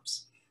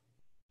outcomes.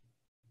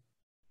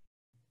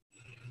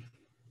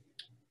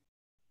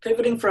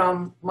 Pivoting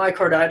from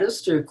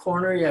myocarditis to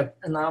coronary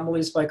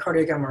anomalies by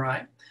cardiac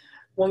MRI,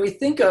 when we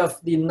think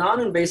of the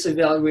non-invasive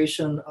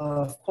evaluation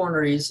of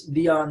coronaries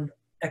beyond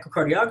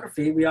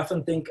echocardiography, we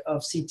often think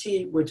of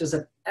CT, which is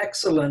an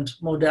excellent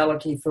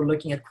modality for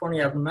looking at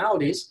coronary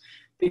abnormalities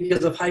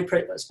because of high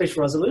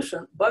spatial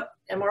resolution, but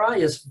MRI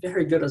is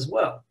very good as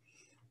well.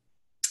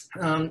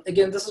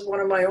 Again, this is one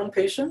of my own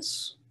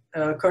patients,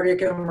 cardiac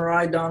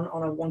MRI done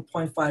on a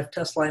 1.5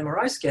 Tesla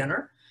MRI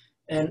scanner.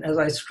 And as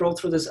I scroll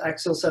through this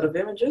axial set of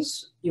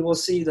images, you will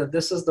see that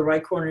this is the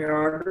right coronary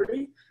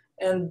artery,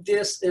 and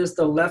this is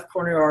the left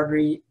coronary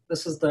artery.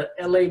 This is the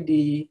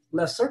LAD,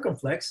 left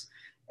circumflex.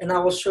 And I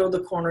will show the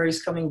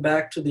coronaries coming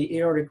back to the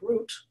aortic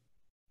root.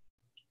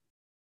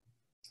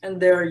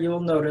 And there you'll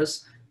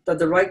notice that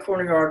the right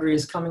coronary artery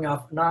is coming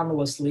off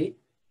anomalously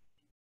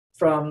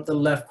from the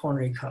left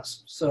coronary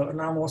cusp. So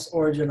anomalous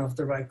origin of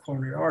the right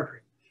coronary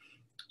artery,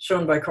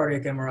 shown by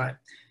cardiac MRI.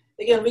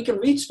 Again, we can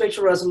reach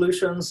spatial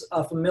resolutions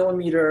of a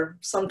millimeter,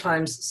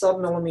 sometimes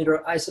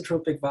sub-millimeter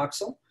isotropic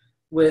voxel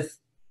with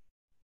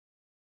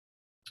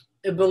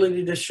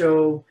ability to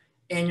show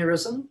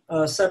aneurysm,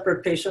 a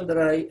separate patient that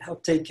I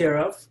helped take care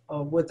of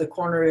with the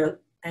coronary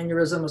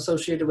aneurysm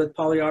associated with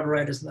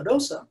polyarteritis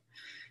nodosa.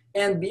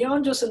 And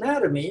beyond just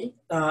anatomy,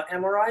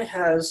 MRI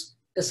has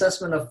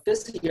assessment of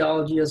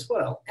physiology as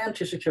well and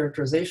tissue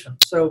characterization.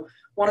 So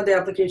one of the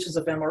applications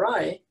of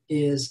MRI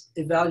is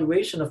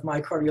evaluation of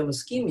myocardial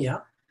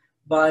ischemia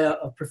via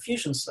a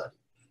perfusion study.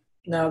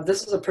 Now,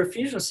 this is a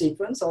perfusion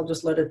sequence. I'll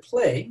just let it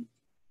play.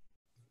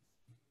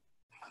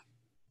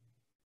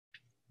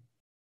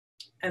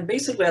 And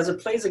basically, as it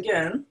plays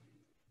again,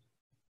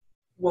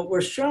 what we're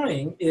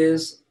showing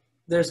is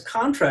there's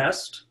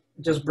contrast,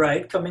 just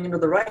bright, coming into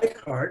the right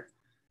heart,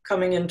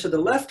 coming into the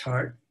left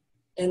heart,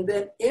 and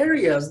then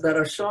areas that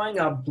are showing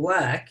up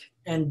black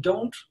and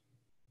don't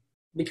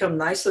become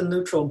nice and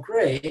neutral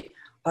gray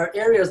are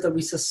areas that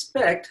we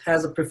suspect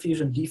has a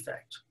perfusion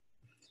defect.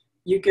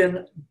 You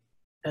can,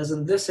 as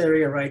in this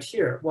area right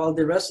here, while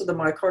the rest of the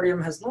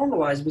myocardium has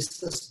normalized, we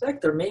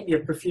suspect there may be a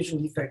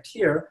perfusion defect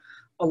here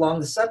along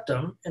the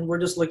septum, and we're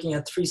just looking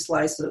at 3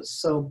 slices,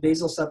 so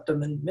basal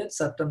septum and mid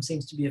septum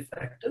seems to be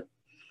affected.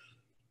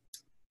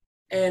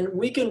 And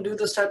we can do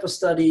this type of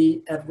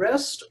study at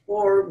rest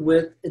or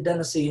with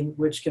adenosine,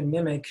 which can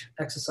mimic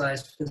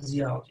exercise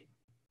physiology.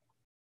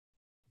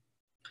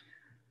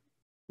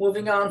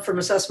 Moving on from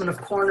assessment of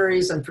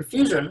coronaries and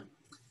perfusion,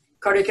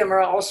 cardiac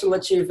MRI also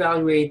lets you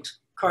evaluate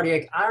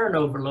cardiac iron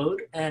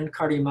overload and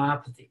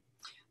cardiomyopathy.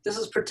 This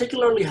is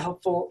particularly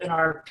helpful in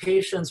our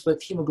patients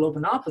with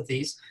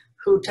hemoglobinopathies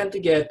who tend to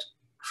get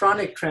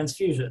chronic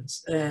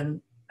transfusions.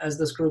 And as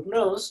this group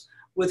knows,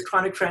 with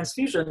chronic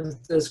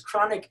transfusions, there's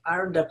chronic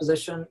iron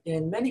deposition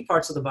in many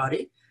parts of the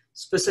body,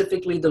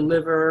 specifically the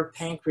liver,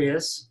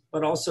 pancreas,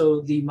 but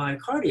also the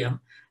myocardium.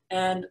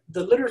 And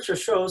the literature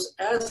shows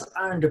as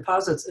iron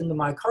deposits in the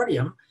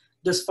myocardium,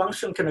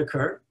 dysfunction can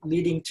occur,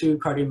 leading to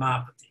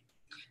cardiomyopathy.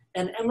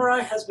 And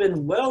MRI has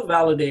been well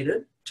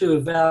validated to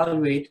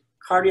evaluate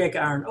cardiac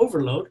iron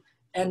overload.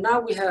 And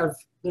now we have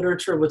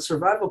literature with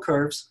survival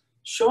curves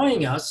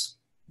showing us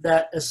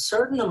that a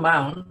certain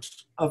amount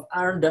of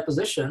iron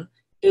deposition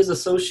is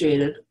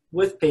associated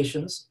with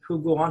patients who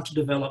go on to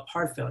develop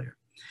heart failure.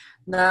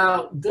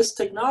 Now, this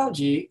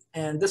technology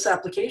and this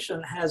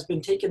application has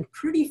been taken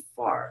pretty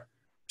far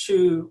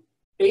to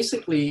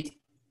basically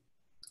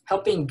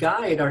helping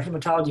guide our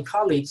hematology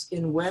colleagues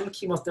in when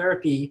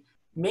chemotherapy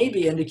may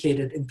be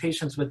indicated in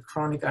patients with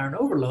chronic iron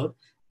overload,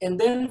 and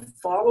then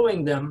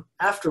following them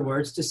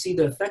afterwards to see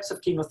the effects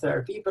of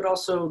chemotherapy, but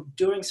also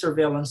doing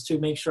surveillance to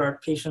make sure our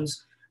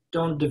patients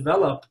don't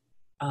develop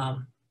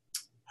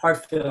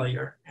heart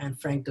failure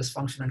and frank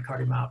dysfunction and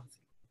cardiomyopathy.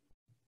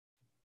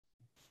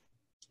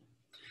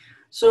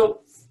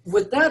 So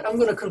with that, I'm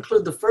going to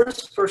conclude the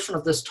first portion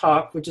of this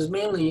talk, which is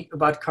mainly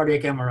about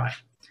cardiac MRI.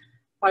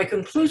 My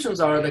conclusions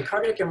are that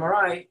cardiac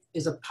MRI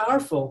is a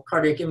powerful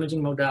cardiac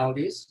imaging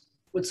modalities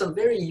with some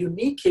very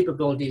unique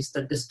capabilities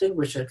that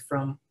distinguish it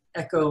from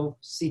echo,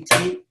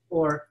 CT,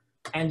 or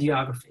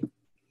angiography.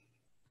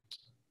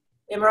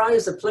 MRI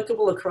is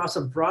applicable across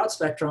a broad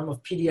spectrum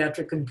of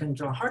pediatric and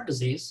congenital heart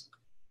disease,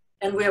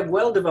 and we have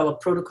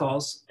well-developed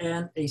protocols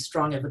and a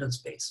strong evidence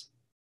base.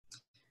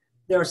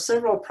 There are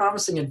several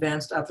promising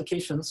advanced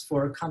applications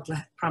for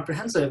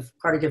comprehensive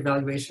cardiac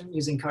evaluation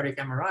using cardiac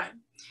MRI,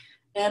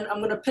 and I'm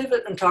going to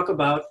pivot and talk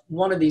about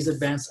one of these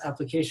advanced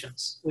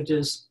applications, which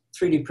is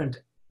 3D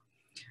printing.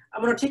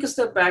 I'm going to take a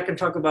step back and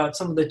talk about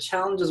some of the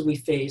challenges we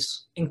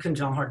face in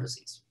congenital heart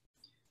disease.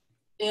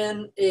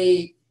 In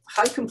a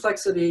high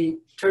complexity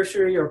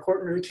tertiary or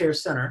coronary care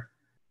center,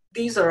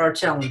 these are our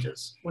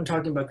challenges when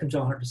talking about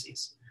congenital heart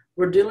disease.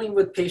 We're dealing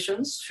with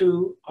patients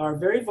who are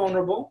very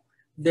vulnerable,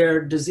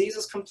 their disease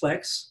is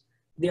complex,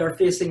 they are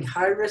facing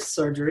high-risk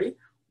surgery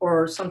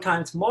or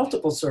sometimes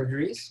multiple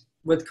surgeries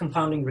with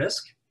compounding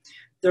risk.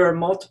 There are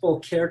multiple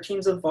care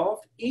teams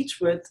involved, each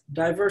with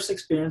diverse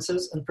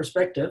experiences and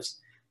perspectives,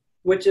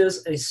 which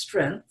is a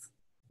strength,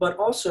 but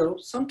also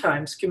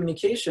sometimes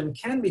communication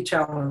can be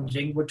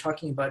challenging. We're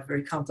talking about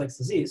very complex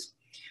disease.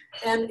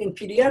 And in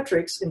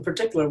pediatrics in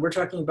particular, we're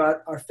talking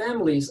about our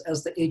families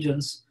as the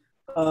agents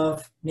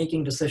of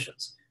making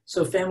decisions.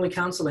 So family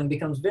counseling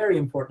becomes very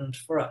important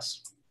for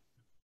us.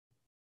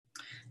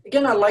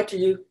 Again, I'd like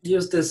to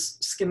use this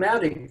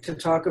schematic to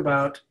talk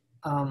about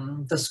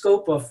the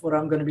scope of what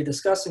I'm going to be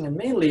discussing, and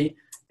mainly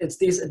it's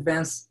these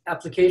advanced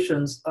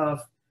applications of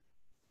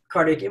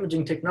cardiac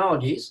imaging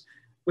technologies,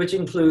 which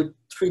include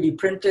 3D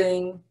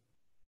printing,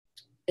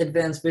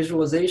 advanced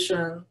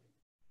visualization,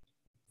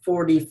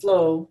 4D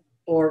flow,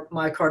 or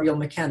myocardial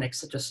mechanics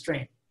such as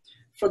strain.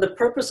 For the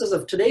purposes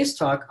of today's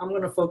talk, I'm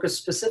going to focus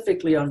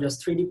specifically on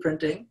just 3D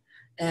printing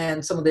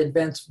and some of the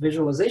advanced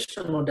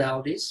visualization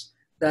modalities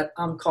that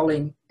I'm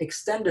calling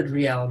extended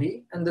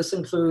reality. And this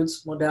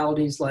includes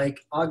modalities like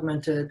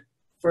augmented,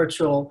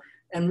 virtual,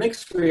 and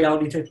mixed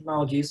reality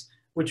technologies,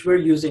 which we're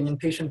using in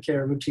patient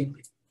care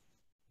routinely.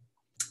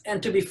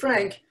 And to be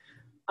frank,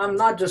 I'm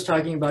not just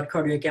talking about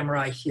cardiac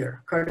MRI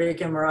here. Cardiac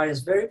MRI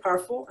is very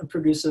powerful and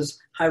produces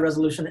high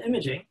resolution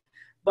imaging,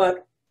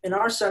 but in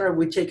our center,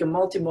 we take a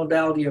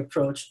multimodality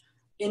approach,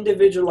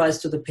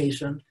 individualized to the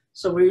patient.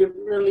 So we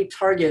really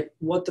target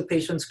what the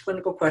patient's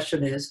clinical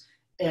question is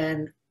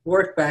and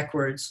work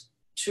backwards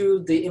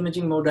to the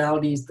imaging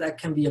modalities that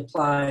can be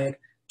applied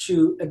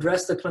to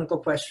address the clinical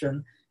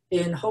question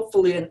in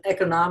hopefully an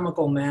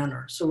economical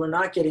manner. So we're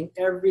not getting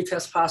every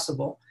test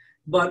possible,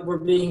 but we're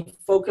being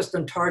focused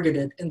and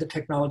targeted in the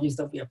technologies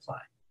that we apply.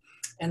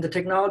 And the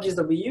technologies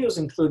that we use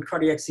include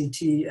cardiac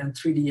CT and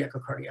 3D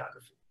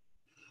echocardiography.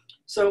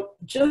 So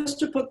just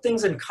to put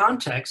things in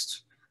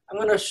context, I'm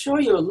going to show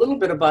you a little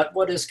bit about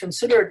what is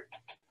considered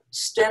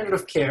standard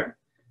of care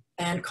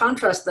and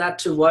contrast that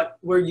to what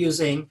we're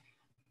using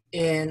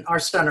in our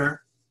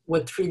center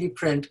with 3D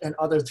print and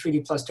other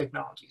 3D plus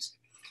technologies.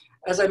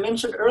 As I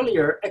mentioned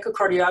earlier,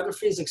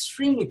 echocardiography is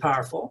extremely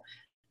powerful,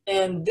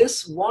 and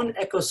this one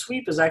echo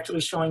sweep is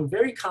actually showing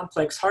very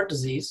complex heart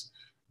disease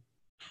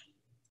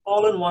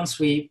all in one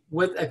sweep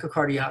with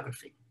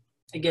echocardiography.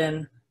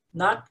 Again,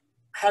 not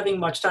having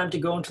much time to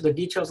go into the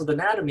details of the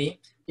anatomy,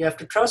 you have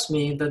to trust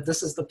me that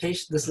this is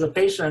a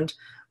patient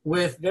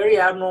with very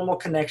abnormal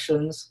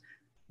connections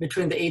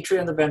between the atria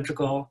and the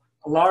ventricle,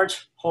 a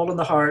large hole in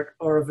the heart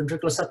or a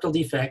ventricular septal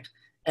defect,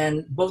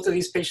 and both of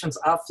these patients'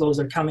 outflows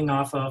are coming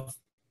off of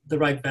the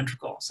right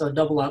ventricle, so a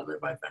double outlet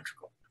right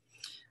ventricle.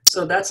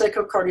 So that's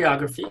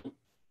echocardiography.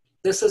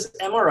 This is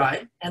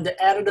MRI, and the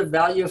additive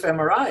value of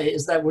MRI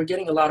is that we're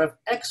getting a lot of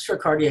extra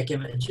cardiac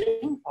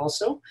imaging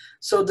also.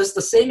 So this is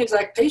the same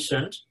exact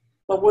patient,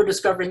 but we're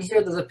discovering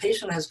here that the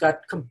patient has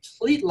got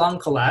complete lung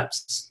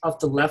collapse of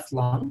the left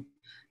lung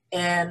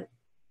and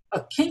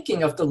a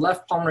kinking of the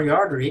left pulmonary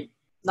artery.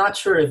 Not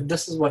sure if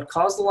this is what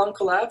caused the lung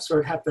collapse or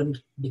it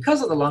happened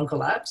because of the lung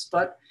collapse,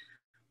 but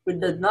we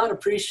did not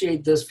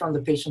appreciate this from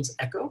the patient's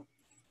echo.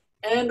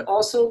 And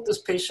also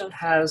this patient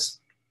has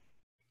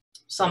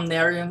some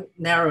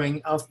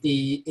narrowing of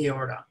the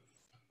aorta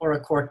or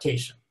a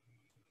coarctation.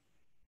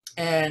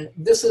 And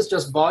this is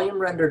just volume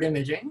rendered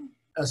imaging,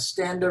 a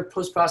standard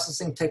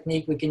post-processing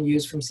technique we can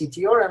use from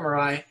CT or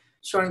MRI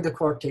showing the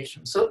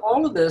coarctation. So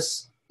all of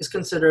this is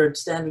considered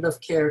standard of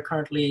care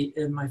currently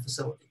in my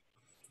facility.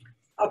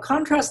 I'll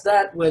contrast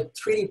that with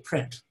 3D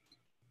print.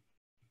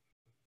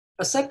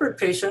 A separate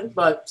patient,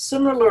 but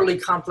similarly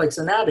complex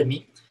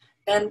anatomy.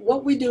 And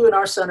what we do in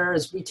our center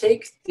is we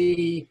take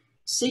the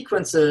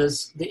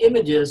sequences, the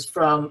images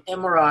from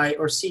MRI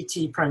or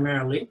CT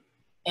primarily,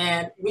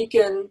 and we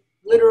can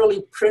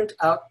literally print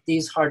out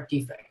these heart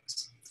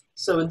defects.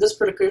 So in this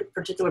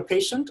particular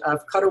patient,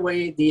 I've cut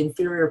away the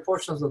inferior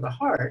portions of the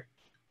heart,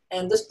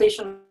 and this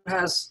patient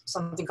has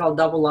something called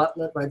double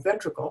outlet right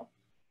ventricle,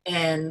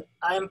 and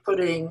I'm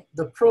putting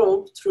the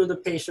probe through the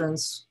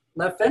patient's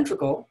left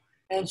ventricle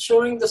and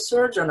showing the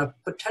surgeon a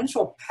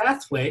potential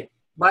pathway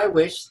by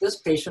which this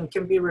patient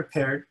can be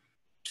repaired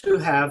to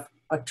have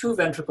a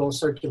two-ventricle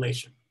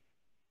circulation.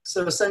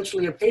 So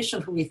essentially a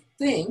patient who we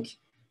think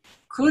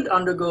could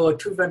undergo a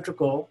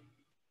two-ventricle,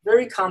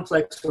 very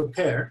complex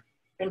repair,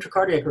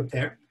 intracardiac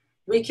repair,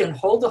 we can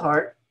hold the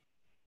heart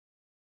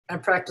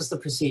and practice the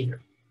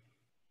procedure.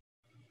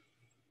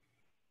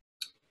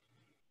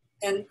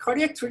 And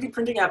cardiac 3D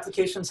printing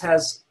applications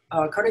has,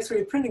 cardiac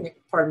 3D printing,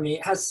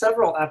 has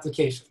several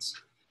applications.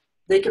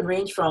 They can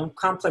range from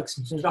complex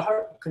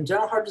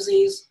congenital heart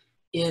disease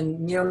in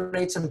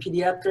neonates and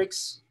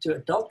pediatrics to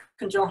adult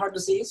congenital heart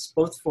disease,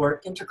 both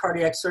for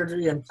intracardiac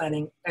surgery and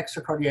planning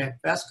extracardiac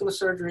vascular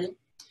surgery.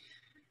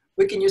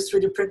 We can use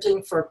 3D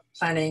printing for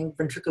planning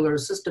ventricular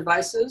assist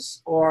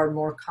devices or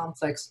more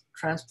complex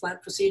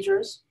transplant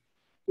procedures.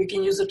 We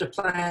can use it to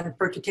plan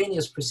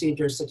percutaneous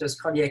procedures such as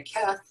cardiac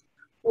cath,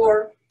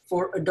 or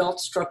for adult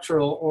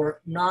structural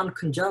or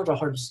non-congenital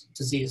heart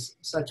disease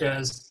such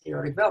as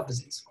aortic valve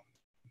disease.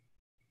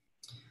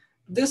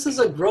 This is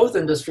a growth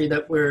industry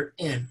that we're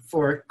in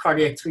for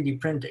cardiac 3D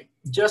printing.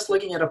 Just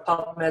looking at a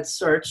PubMed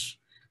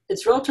search,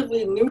 it's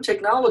relatively new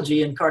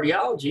technology in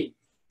cardiology.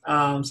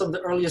 Some of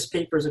the earliest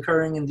papers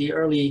occurring in the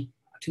early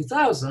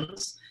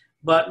 2000s,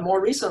 but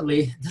more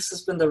recently, this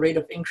has been the rate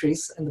of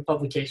increase in the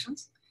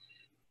publications.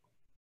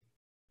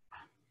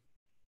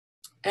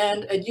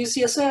 And at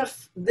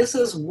UCSF, this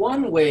is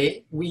one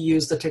way we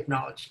use the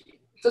technology.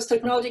 This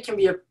technology can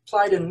be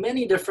applied in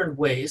many different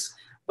ways,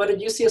 but at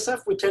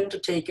UCSF, we tend to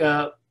take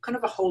a kind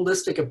of a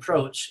holistic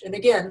approach. And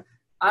again,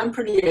 I'm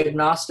pretty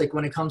agnostic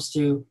when it comes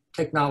to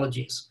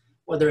technologies,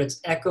 whether it's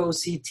echo,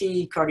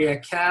 CT,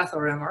 cardiac cath,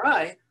 or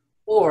MRI,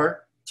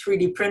 or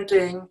 3D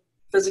printing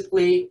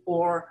physically,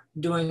 or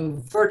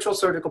doing virtual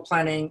surgical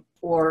planning,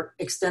 or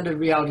extended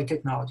reality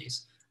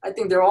technologies. I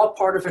think they're all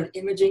part of an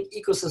imaging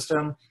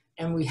ecosystem,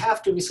 and we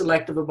have to be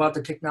selective about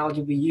the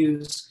technology we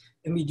use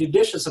and be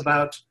judicious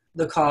about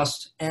the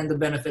cost and the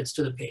benefits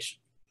to the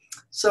patient.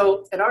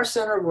 So at our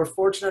center, we're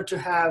fortunate to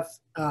have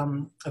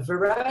a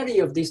variety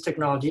of these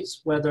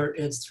technologies, whether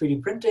it's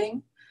 3D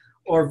printing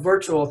or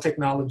virtual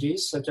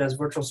technologies, such as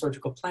virtual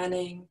surgical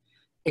planning,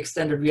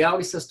 extended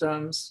reality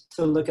systems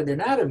to look at the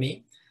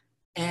anatomy,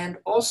 and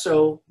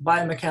also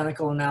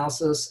biomechanical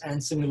analysis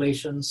and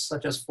simulations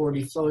such as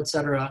 4D flow, et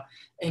cetera,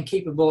 and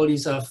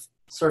capabilities of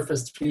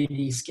surface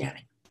 3D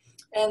scanning.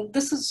 And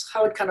this is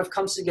how it kind of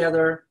comes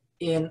together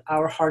in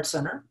our heart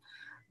center.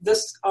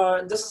 This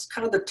is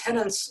kind of the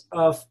tenets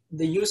of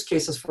the use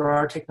cases for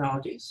our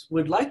technologies.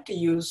 We'd like to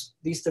use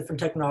these different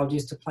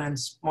technologies to plan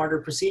smarter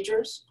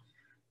procedures,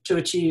 to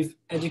achieve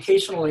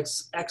educational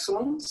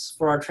excellence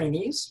for our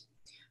trainees,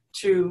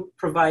 to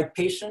provide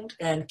patient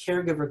and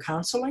caregiver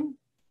counseling,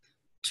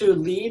 to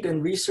lead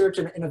in research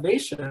and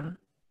innovation,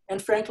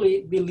 and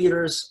frankly, be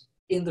leaders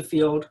in the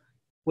field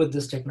with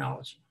this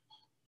technology.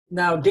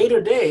 Now, day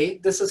to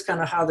day, this is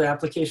kind of how the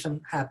application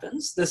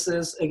happens. This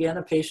is, again,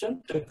 a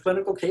patient, a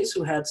clinical case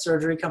who had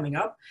surgery coming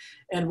up.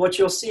 And what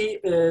you'll see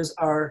is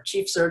our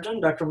chief surgeon,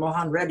 Dr.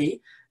 Mohan Reddy,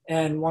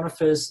 and one of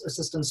his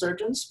assistant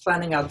surgeons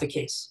planning out the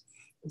case.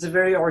 It's a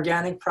very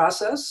organic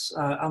process.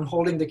 I'm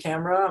holding the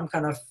camera. I'm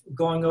kind of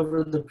going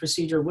over the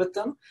procedure with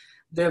them.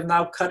 They have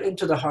now cut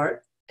into the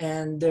heart,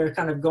 and they're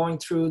kind of going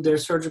through their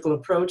surgical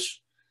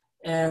approach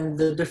and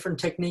the different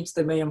techniques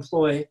they may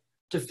employ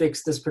to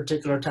fix this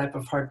particular type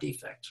of heart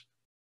defect.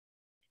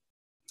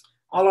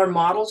 All our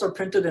models are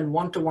printed in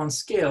 1-to-1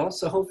 scale,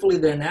 so hopefully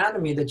the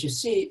anatomy that you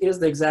see is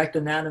the exact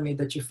anatomy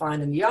that you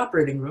find in the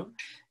operating room.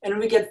 And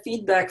we get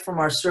feedback from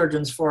our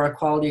surgeons for our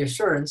quality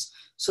assurance,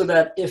 so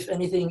that if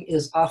anything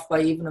is off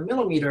by even a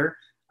millimeter,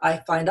 I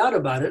find out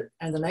about it,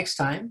 and the next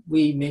time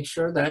we make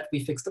sure that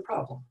we fix the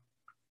problem.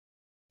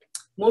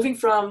 Moving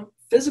from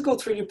physical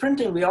 3D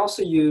printing, we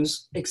also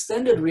use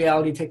extended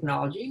reality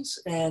technologies,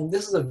 and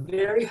this is a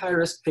very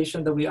high-risk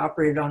patient that we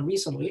operated on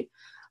recently.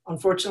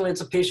 Unfortunately,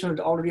 it's a patient who had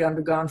already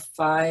undergone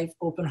 5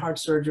 open heart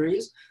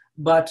surgeries,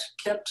 but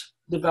kept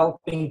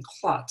developing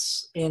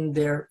clots in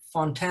their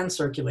Fontan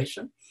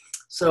circulation.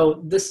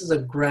 So this is a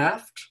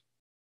graft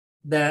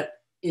that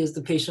is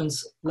the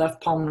patient's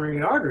left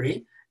pulmonary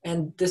artery,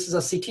 and this is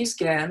a CT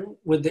scan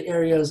with the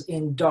areas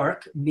in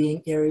dark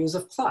being areas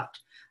of clot.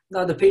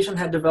 Now, the patient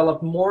had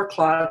developed more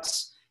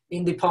clots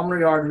in the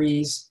pulmonary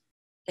arteries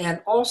and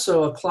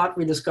also a clot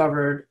we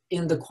discovered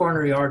in the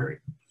coronary artery.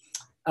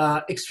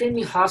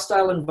 Extremely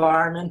hostile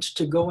environment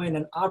to go in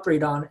and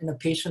operate on in a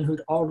patient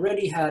who'd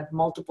already had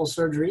multiple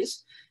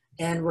surgeries.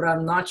 And what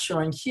I'm not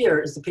showing here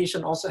is the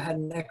patient also had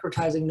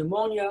necrotizing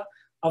pneumonia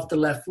of the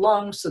left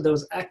lung, so there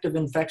was active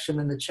infection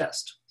in the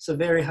chest. So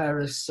very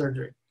high-risk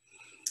surgery.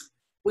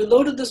 We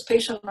loaded this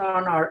patient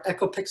on our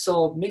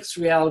EchoPixel mixed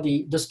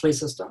reality display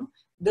system.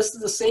 This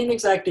is the same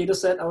exact data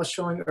set I was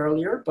showing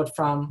earlier, but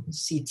from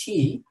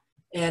CT.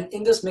 And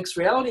in this mixed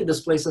reality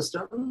display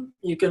system,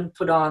 you can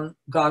put on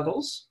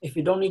goggles. If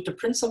you don't need to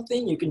print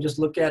something, you can just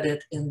look at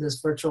it in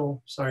this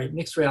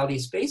mixed reality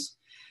space,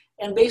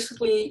 and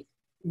basically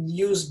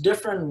use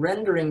different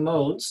rendering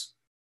modes.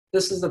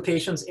 This is the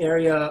patient's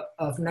area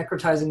of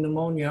necrotizing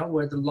pneumonia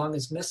where the lung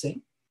is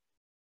missing.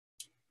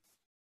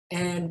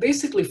 And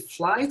basically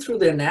fly through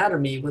the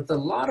anatomy with a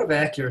lot of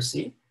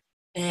accuracy.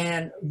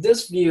 And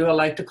this view I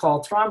like to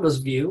call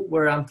thrombus view,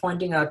 where I'm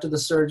pointing out to the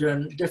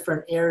surgeon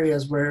different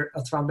areas where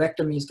a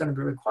thrombectomy is going to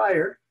be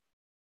required.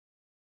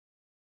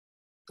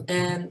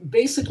 And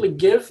basically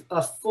give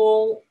a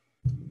full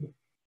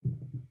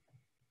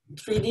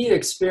 3D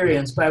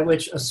experience by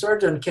which a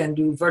surgeon can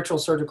do virtual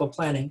surgical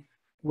planning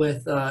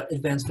with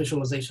advanced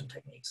visualization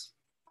techniques.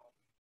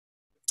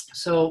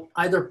 So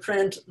either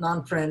print,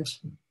 non-print,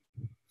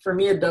 for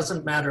me it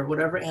doesn't matter,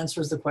 whatever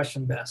answers the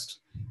question best.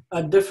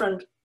 A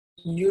different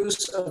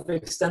use of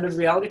extended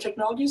reality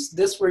technologies.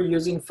 This we're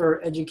using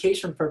for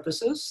education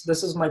purposes.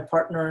 This is my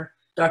partner,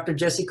 Dr.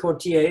 Jesse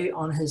Cotier,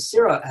 on his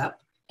Sira app.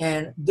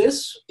 And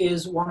this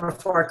is one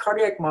of our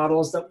cardiac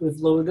models that we've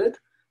loaded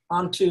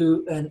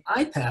onto an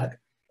iPad.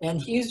 And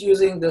he's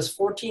using this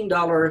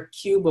 $14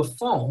 cube of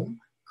foam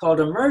called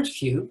a Merge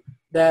Cube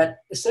that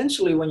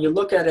essentially, when you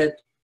look at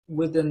it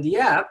within the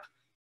app,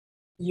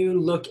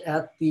 you look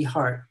at the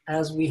heart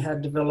as we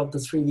had developed the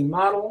 3D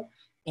model.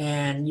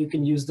 And you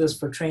can use this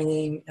for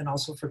training and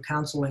also for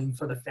counseling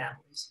for the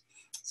families.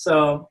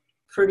 So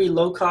pretty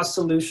low cost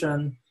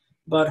solution,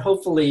 but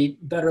hopefully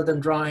better than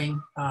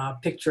drawing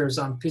pictures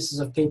on pieces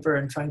of paper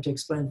and trying to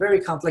explain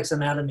very complex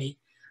anatomy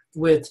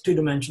with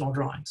 2-dimensional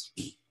drawings.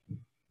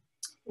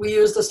 We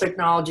use this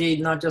technology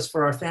not just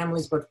for our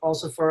families, but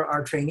also for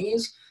our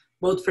trainees,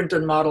 both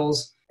printed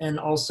models and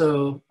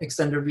also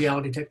extended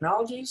reality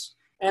technologies.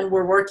 And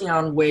we're working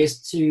on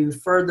ways to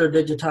further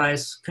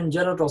digitize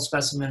congenital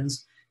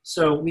specimens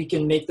so we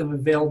can make them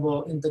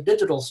available in the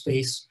digital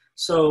space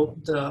so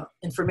the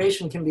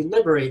information can be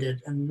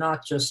liberated and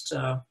not just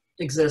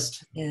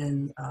exist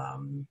in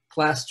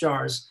glass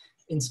jars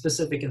in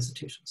specific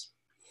institutions.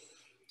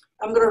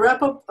 I'm going to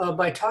wrap up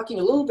by talking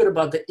a little bit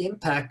about the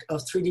impact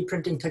of 3D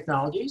printing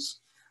technologies.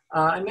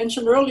 I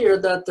mentioned earlier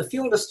that the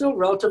field is still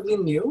relatively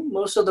new.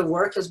 Most of the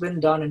work has been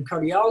done in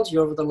cardiology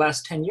over the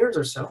last 10 years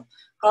or so.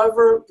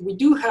 However, we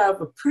do have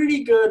a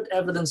pretty good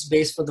evidence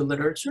base for the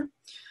literature.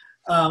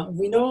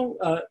 We know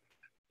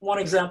one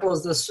example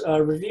is this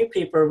review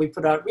paper we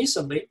put out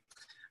recently.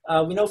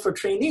 We know for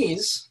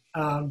trainees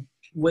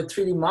with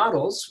 3D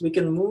models, we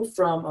can move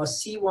from a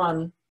see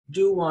one,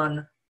 do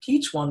one,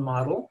 teach one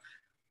model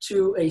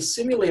to a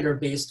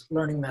simulator-based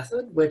learning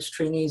method, which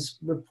trainees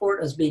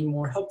report as being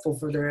more helpful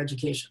for their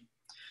education.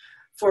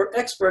 For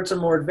experts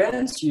and more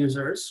advanced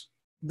users,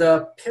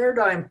 the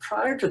paradigm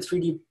prior to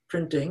 3D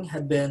printing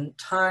had been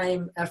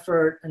time,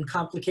 effort, and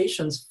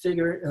complications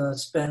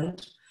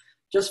spent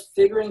just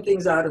figuring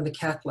things out in the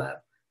cath lab,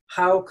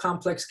 how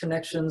complex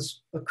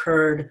connections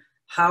occurred,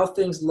 how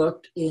things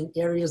looked in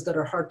areas that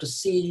are hard to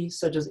see,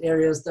 such as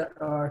areas that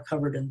are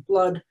covered in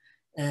blood,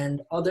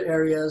 and other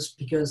areas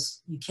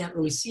because you can't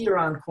really see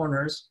around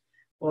corners.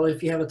 Well,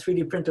 if you have a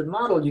 3D printed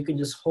model, you can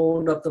just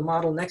hold up the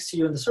model next to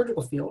you in the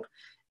surgical field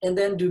and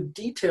then do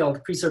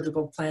detailed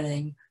pre-surgical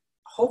planning,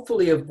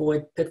 hopefully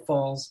avoid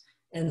pitfalls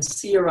and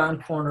see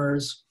around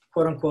corners,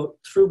 quote unquote,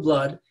 through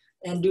blood,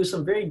 and do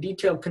some very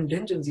detailed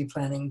contingency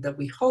planning that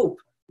we hope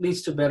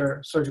leads to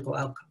better surgical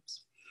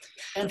outcomes.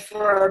 And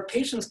for our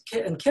patients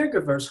and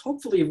caregivers,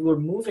 hopefully we're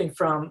moving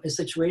from a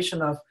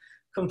situation of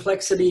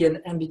complexity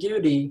and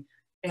ambiguity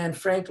and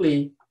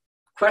frankly,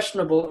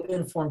 questionable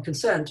informed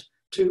consent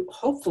to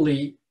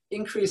hopefully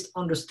increased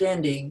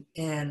understanding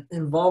and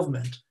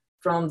involvement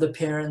from the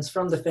parents,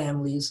 from the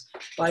families,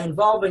 by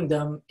involving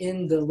them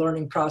in the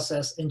learning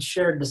process and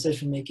shared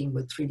decision-making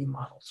with 3D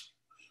models.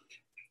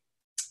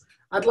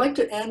 I'd like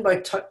to end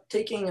by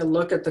taking a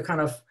look at the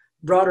kind of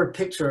broader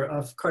picture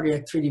of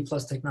cardiac 3D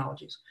plus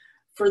technologies.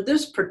 For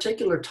this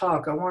particular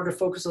talk, I wanted to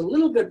focus a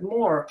little bit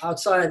more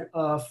outside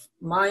of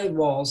my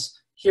walls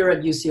here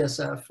at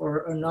UCSF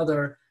or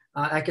another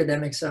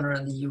academic center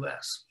in the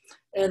US.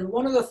 And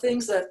one of the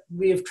things that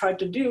we have tried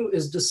to do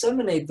is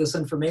disseminate this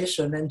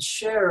information and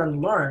share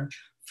and learn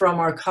from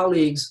our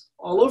colleagues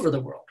all over the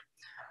world.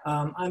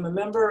 I'm a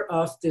member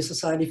of the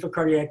Society for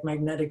Cardiac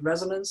Magnetic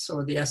Resonance,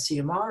 or the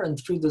SCMR, and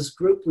through this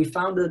group, we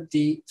founded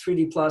the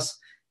 3D Plus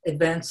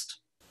Advanced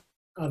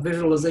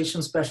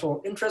Visualization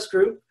Special Interest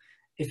Group.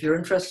 If you're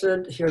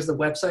interested, here's the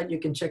website you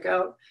can check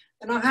out.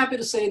 And I'm happy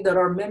to say that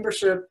our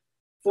membership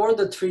for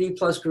the 3D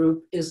Plus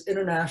group is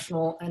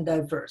international and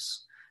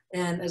diverse.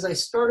 And as I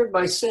started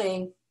by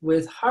saying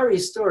with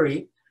Hari's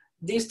story,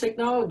 these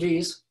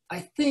technologies, I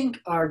think,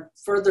 are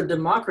further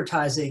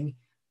democratizing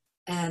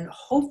and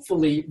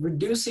hopefully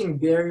reducing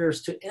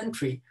barriers to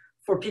entry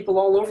for people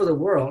all over the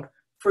world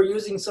for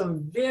using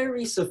some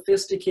very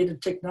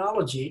sophisticated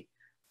technology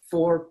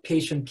for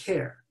patient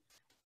care.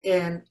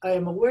 And I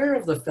am aware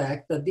of the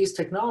fact that these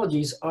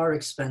technologies are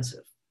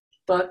expensive,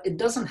 but it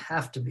doesn't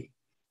have to be.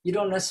 You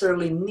don't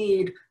necessarily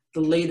need the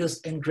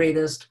latest and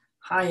greatest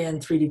high-end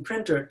 3D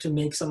printer to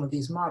make some of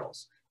these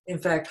models. In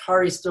fact,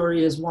 Hari's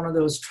story is one of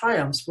those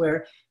triumphs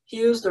where he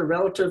used a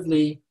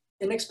relatively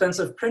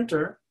inexpensive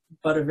printer,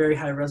 but a very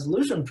high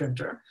resolution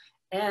printer,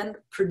 and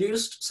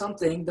produced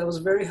something that was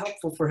very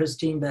helpful for his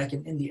team back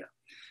in India.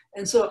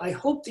 And so I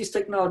hope these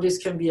technologies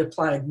can be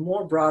applied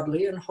more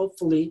broadly and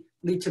hopefully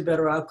lead to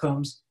better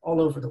outcomes all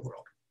over the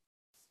world.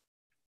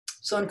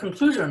 So in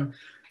conclusion,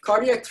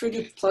 cardiac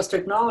 3D plus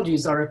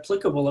technologies are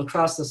applicable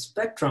across the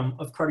spectrum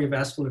of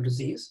cardiovascular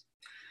disease.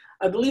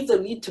 I believe they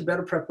lead to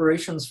better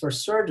preparations for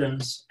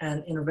surgeons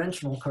and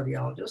interventional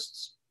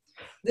cardiologists.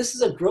 This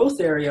is a growth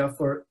area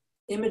for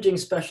imaging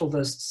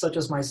specialists such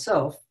as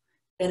myself,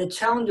 and it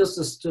challenges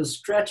us to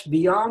stretch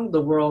beyond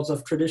the worlds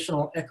of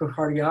traditional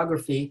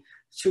echocardiography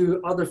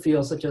to other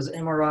fields such as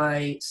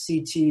MRI,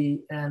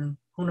 CT, and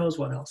who knows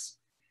what else.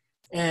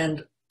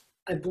 And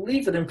I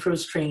believe it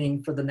improves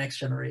training for the next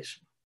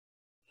generation.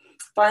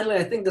 Finally,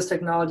 I think this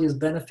technology is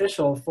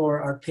beneficial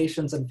for our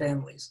patients and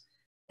families.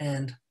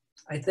 And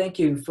I thank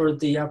you for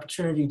the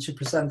opportunity to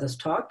present this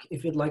talk.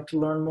 If you'd like to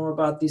learn more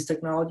about these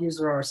technologies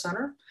or our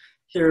center,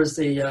 here's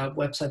the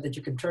website that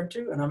you can turn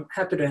to, and I'm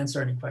happy to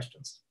answer any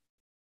questions.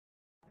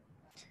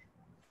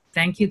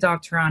 Thank you,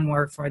 Dr.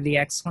 Anwar, for the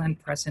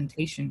excellent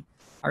presentation.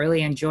 I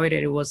really enjoyed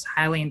it. It was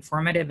highly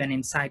informative and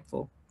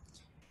insightful.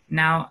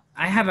 Now,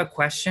 I have a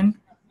question.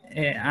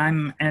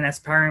 I'm an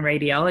aspiring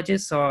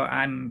radiologist, so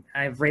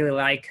I really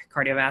like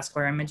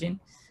cardiovascular imaging.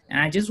 And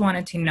I just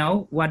wanted to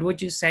know, what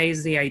would you say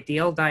is the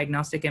ideal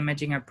diagnostic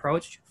imaging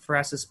approach for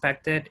a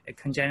suspected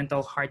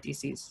congenital heart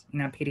disease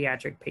in a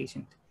pediatric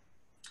patient?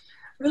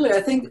 Really,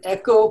 I think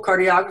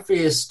echocardiography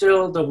is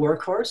still the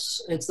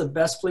workhorse. It's the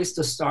best place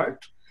to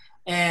start.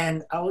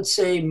 And I would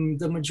say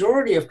the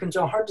majority of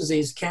congenital heart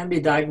disease can be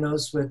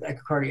diagnosed with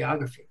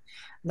echocardiography.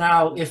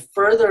 Now, if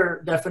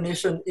further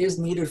definition is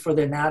needed for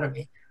the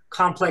anatomy,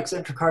 complex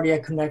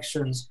intracardiac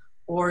connections,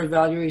 or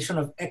evaluation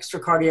of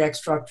extracardiac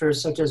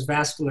structures such as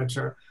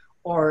vasculature,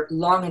 or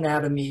lung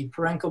anatomy,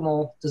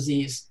 parenchymal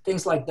disease,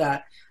 things like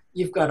that,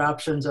 you've got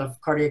options of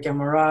cardiac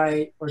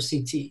MRI or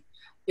CT.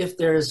 If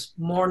there's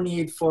more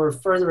need for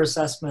further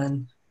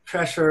assessment,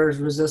 pressures,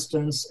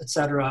 resistance,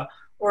 etc.,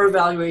 or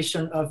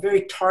evaluation of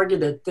very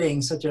targeted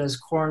things such as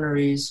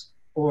coronaries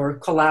or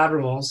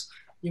collaterals,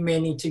 you may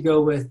need to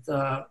go with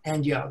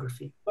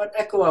angiography. But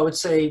echo, I would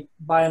say,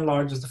 by and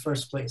large, is the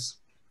first place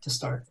to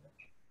start.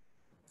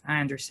 I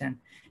understand.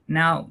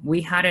 Now,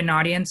 we had an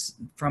audience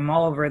from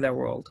all over the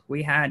world.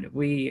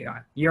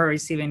 You're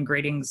receiving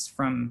greetings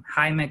from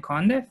Jaime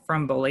Conde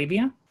from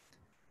Bolivia,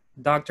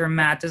 Dr.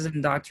 Mattes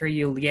and Dr.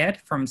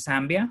 Juliet from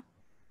Zambia,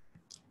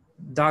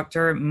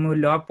 Dr.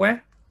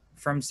 Mulopwe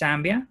from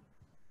Zambia.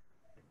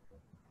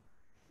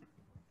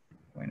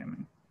 Wait a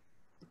minute.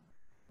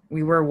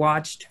 We were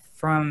watched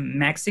from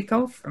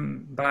Mexico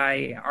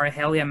by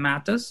Argelia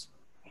Matos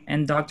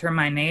and Dr.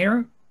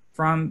 Mineiro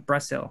from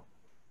Brazil.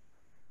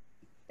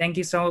 Thank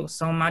you so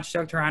much,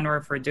 Dr.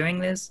 Anwar, for doing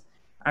this.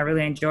 I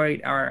really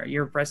enjoyed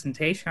your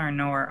presentation. I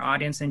know our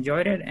audience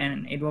enjoyed it,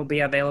 and it will be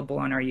available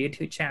on our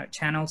YouTube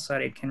channel so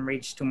that it can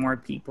reach to more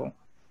people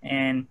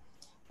and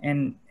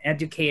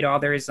educate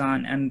others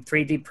on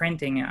 3D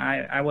printing.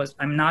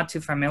 I'm not too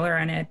familiar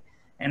in it,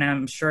 and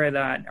I'm sure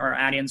that our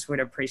audience would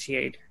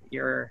appreciate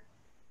your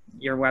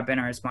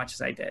webinar as much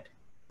as I did.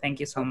 Thank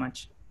you so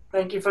much.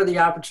 Thank you for the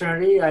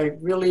opportunity. I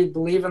really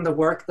believe in the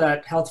work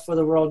that Health for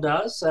the World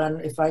does. And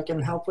if I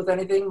can help with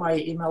anything, my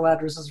email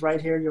address is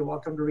right here. You're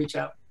welcome to reach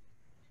out.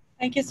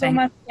 Thank you so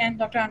much again,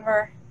 Dr.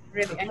 Anwar.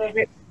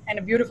 Really, and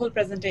a beautiful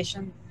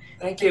presentation.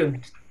 Thank you.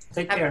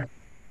 Take care.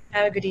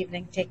 Have a good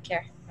evening. Take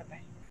care.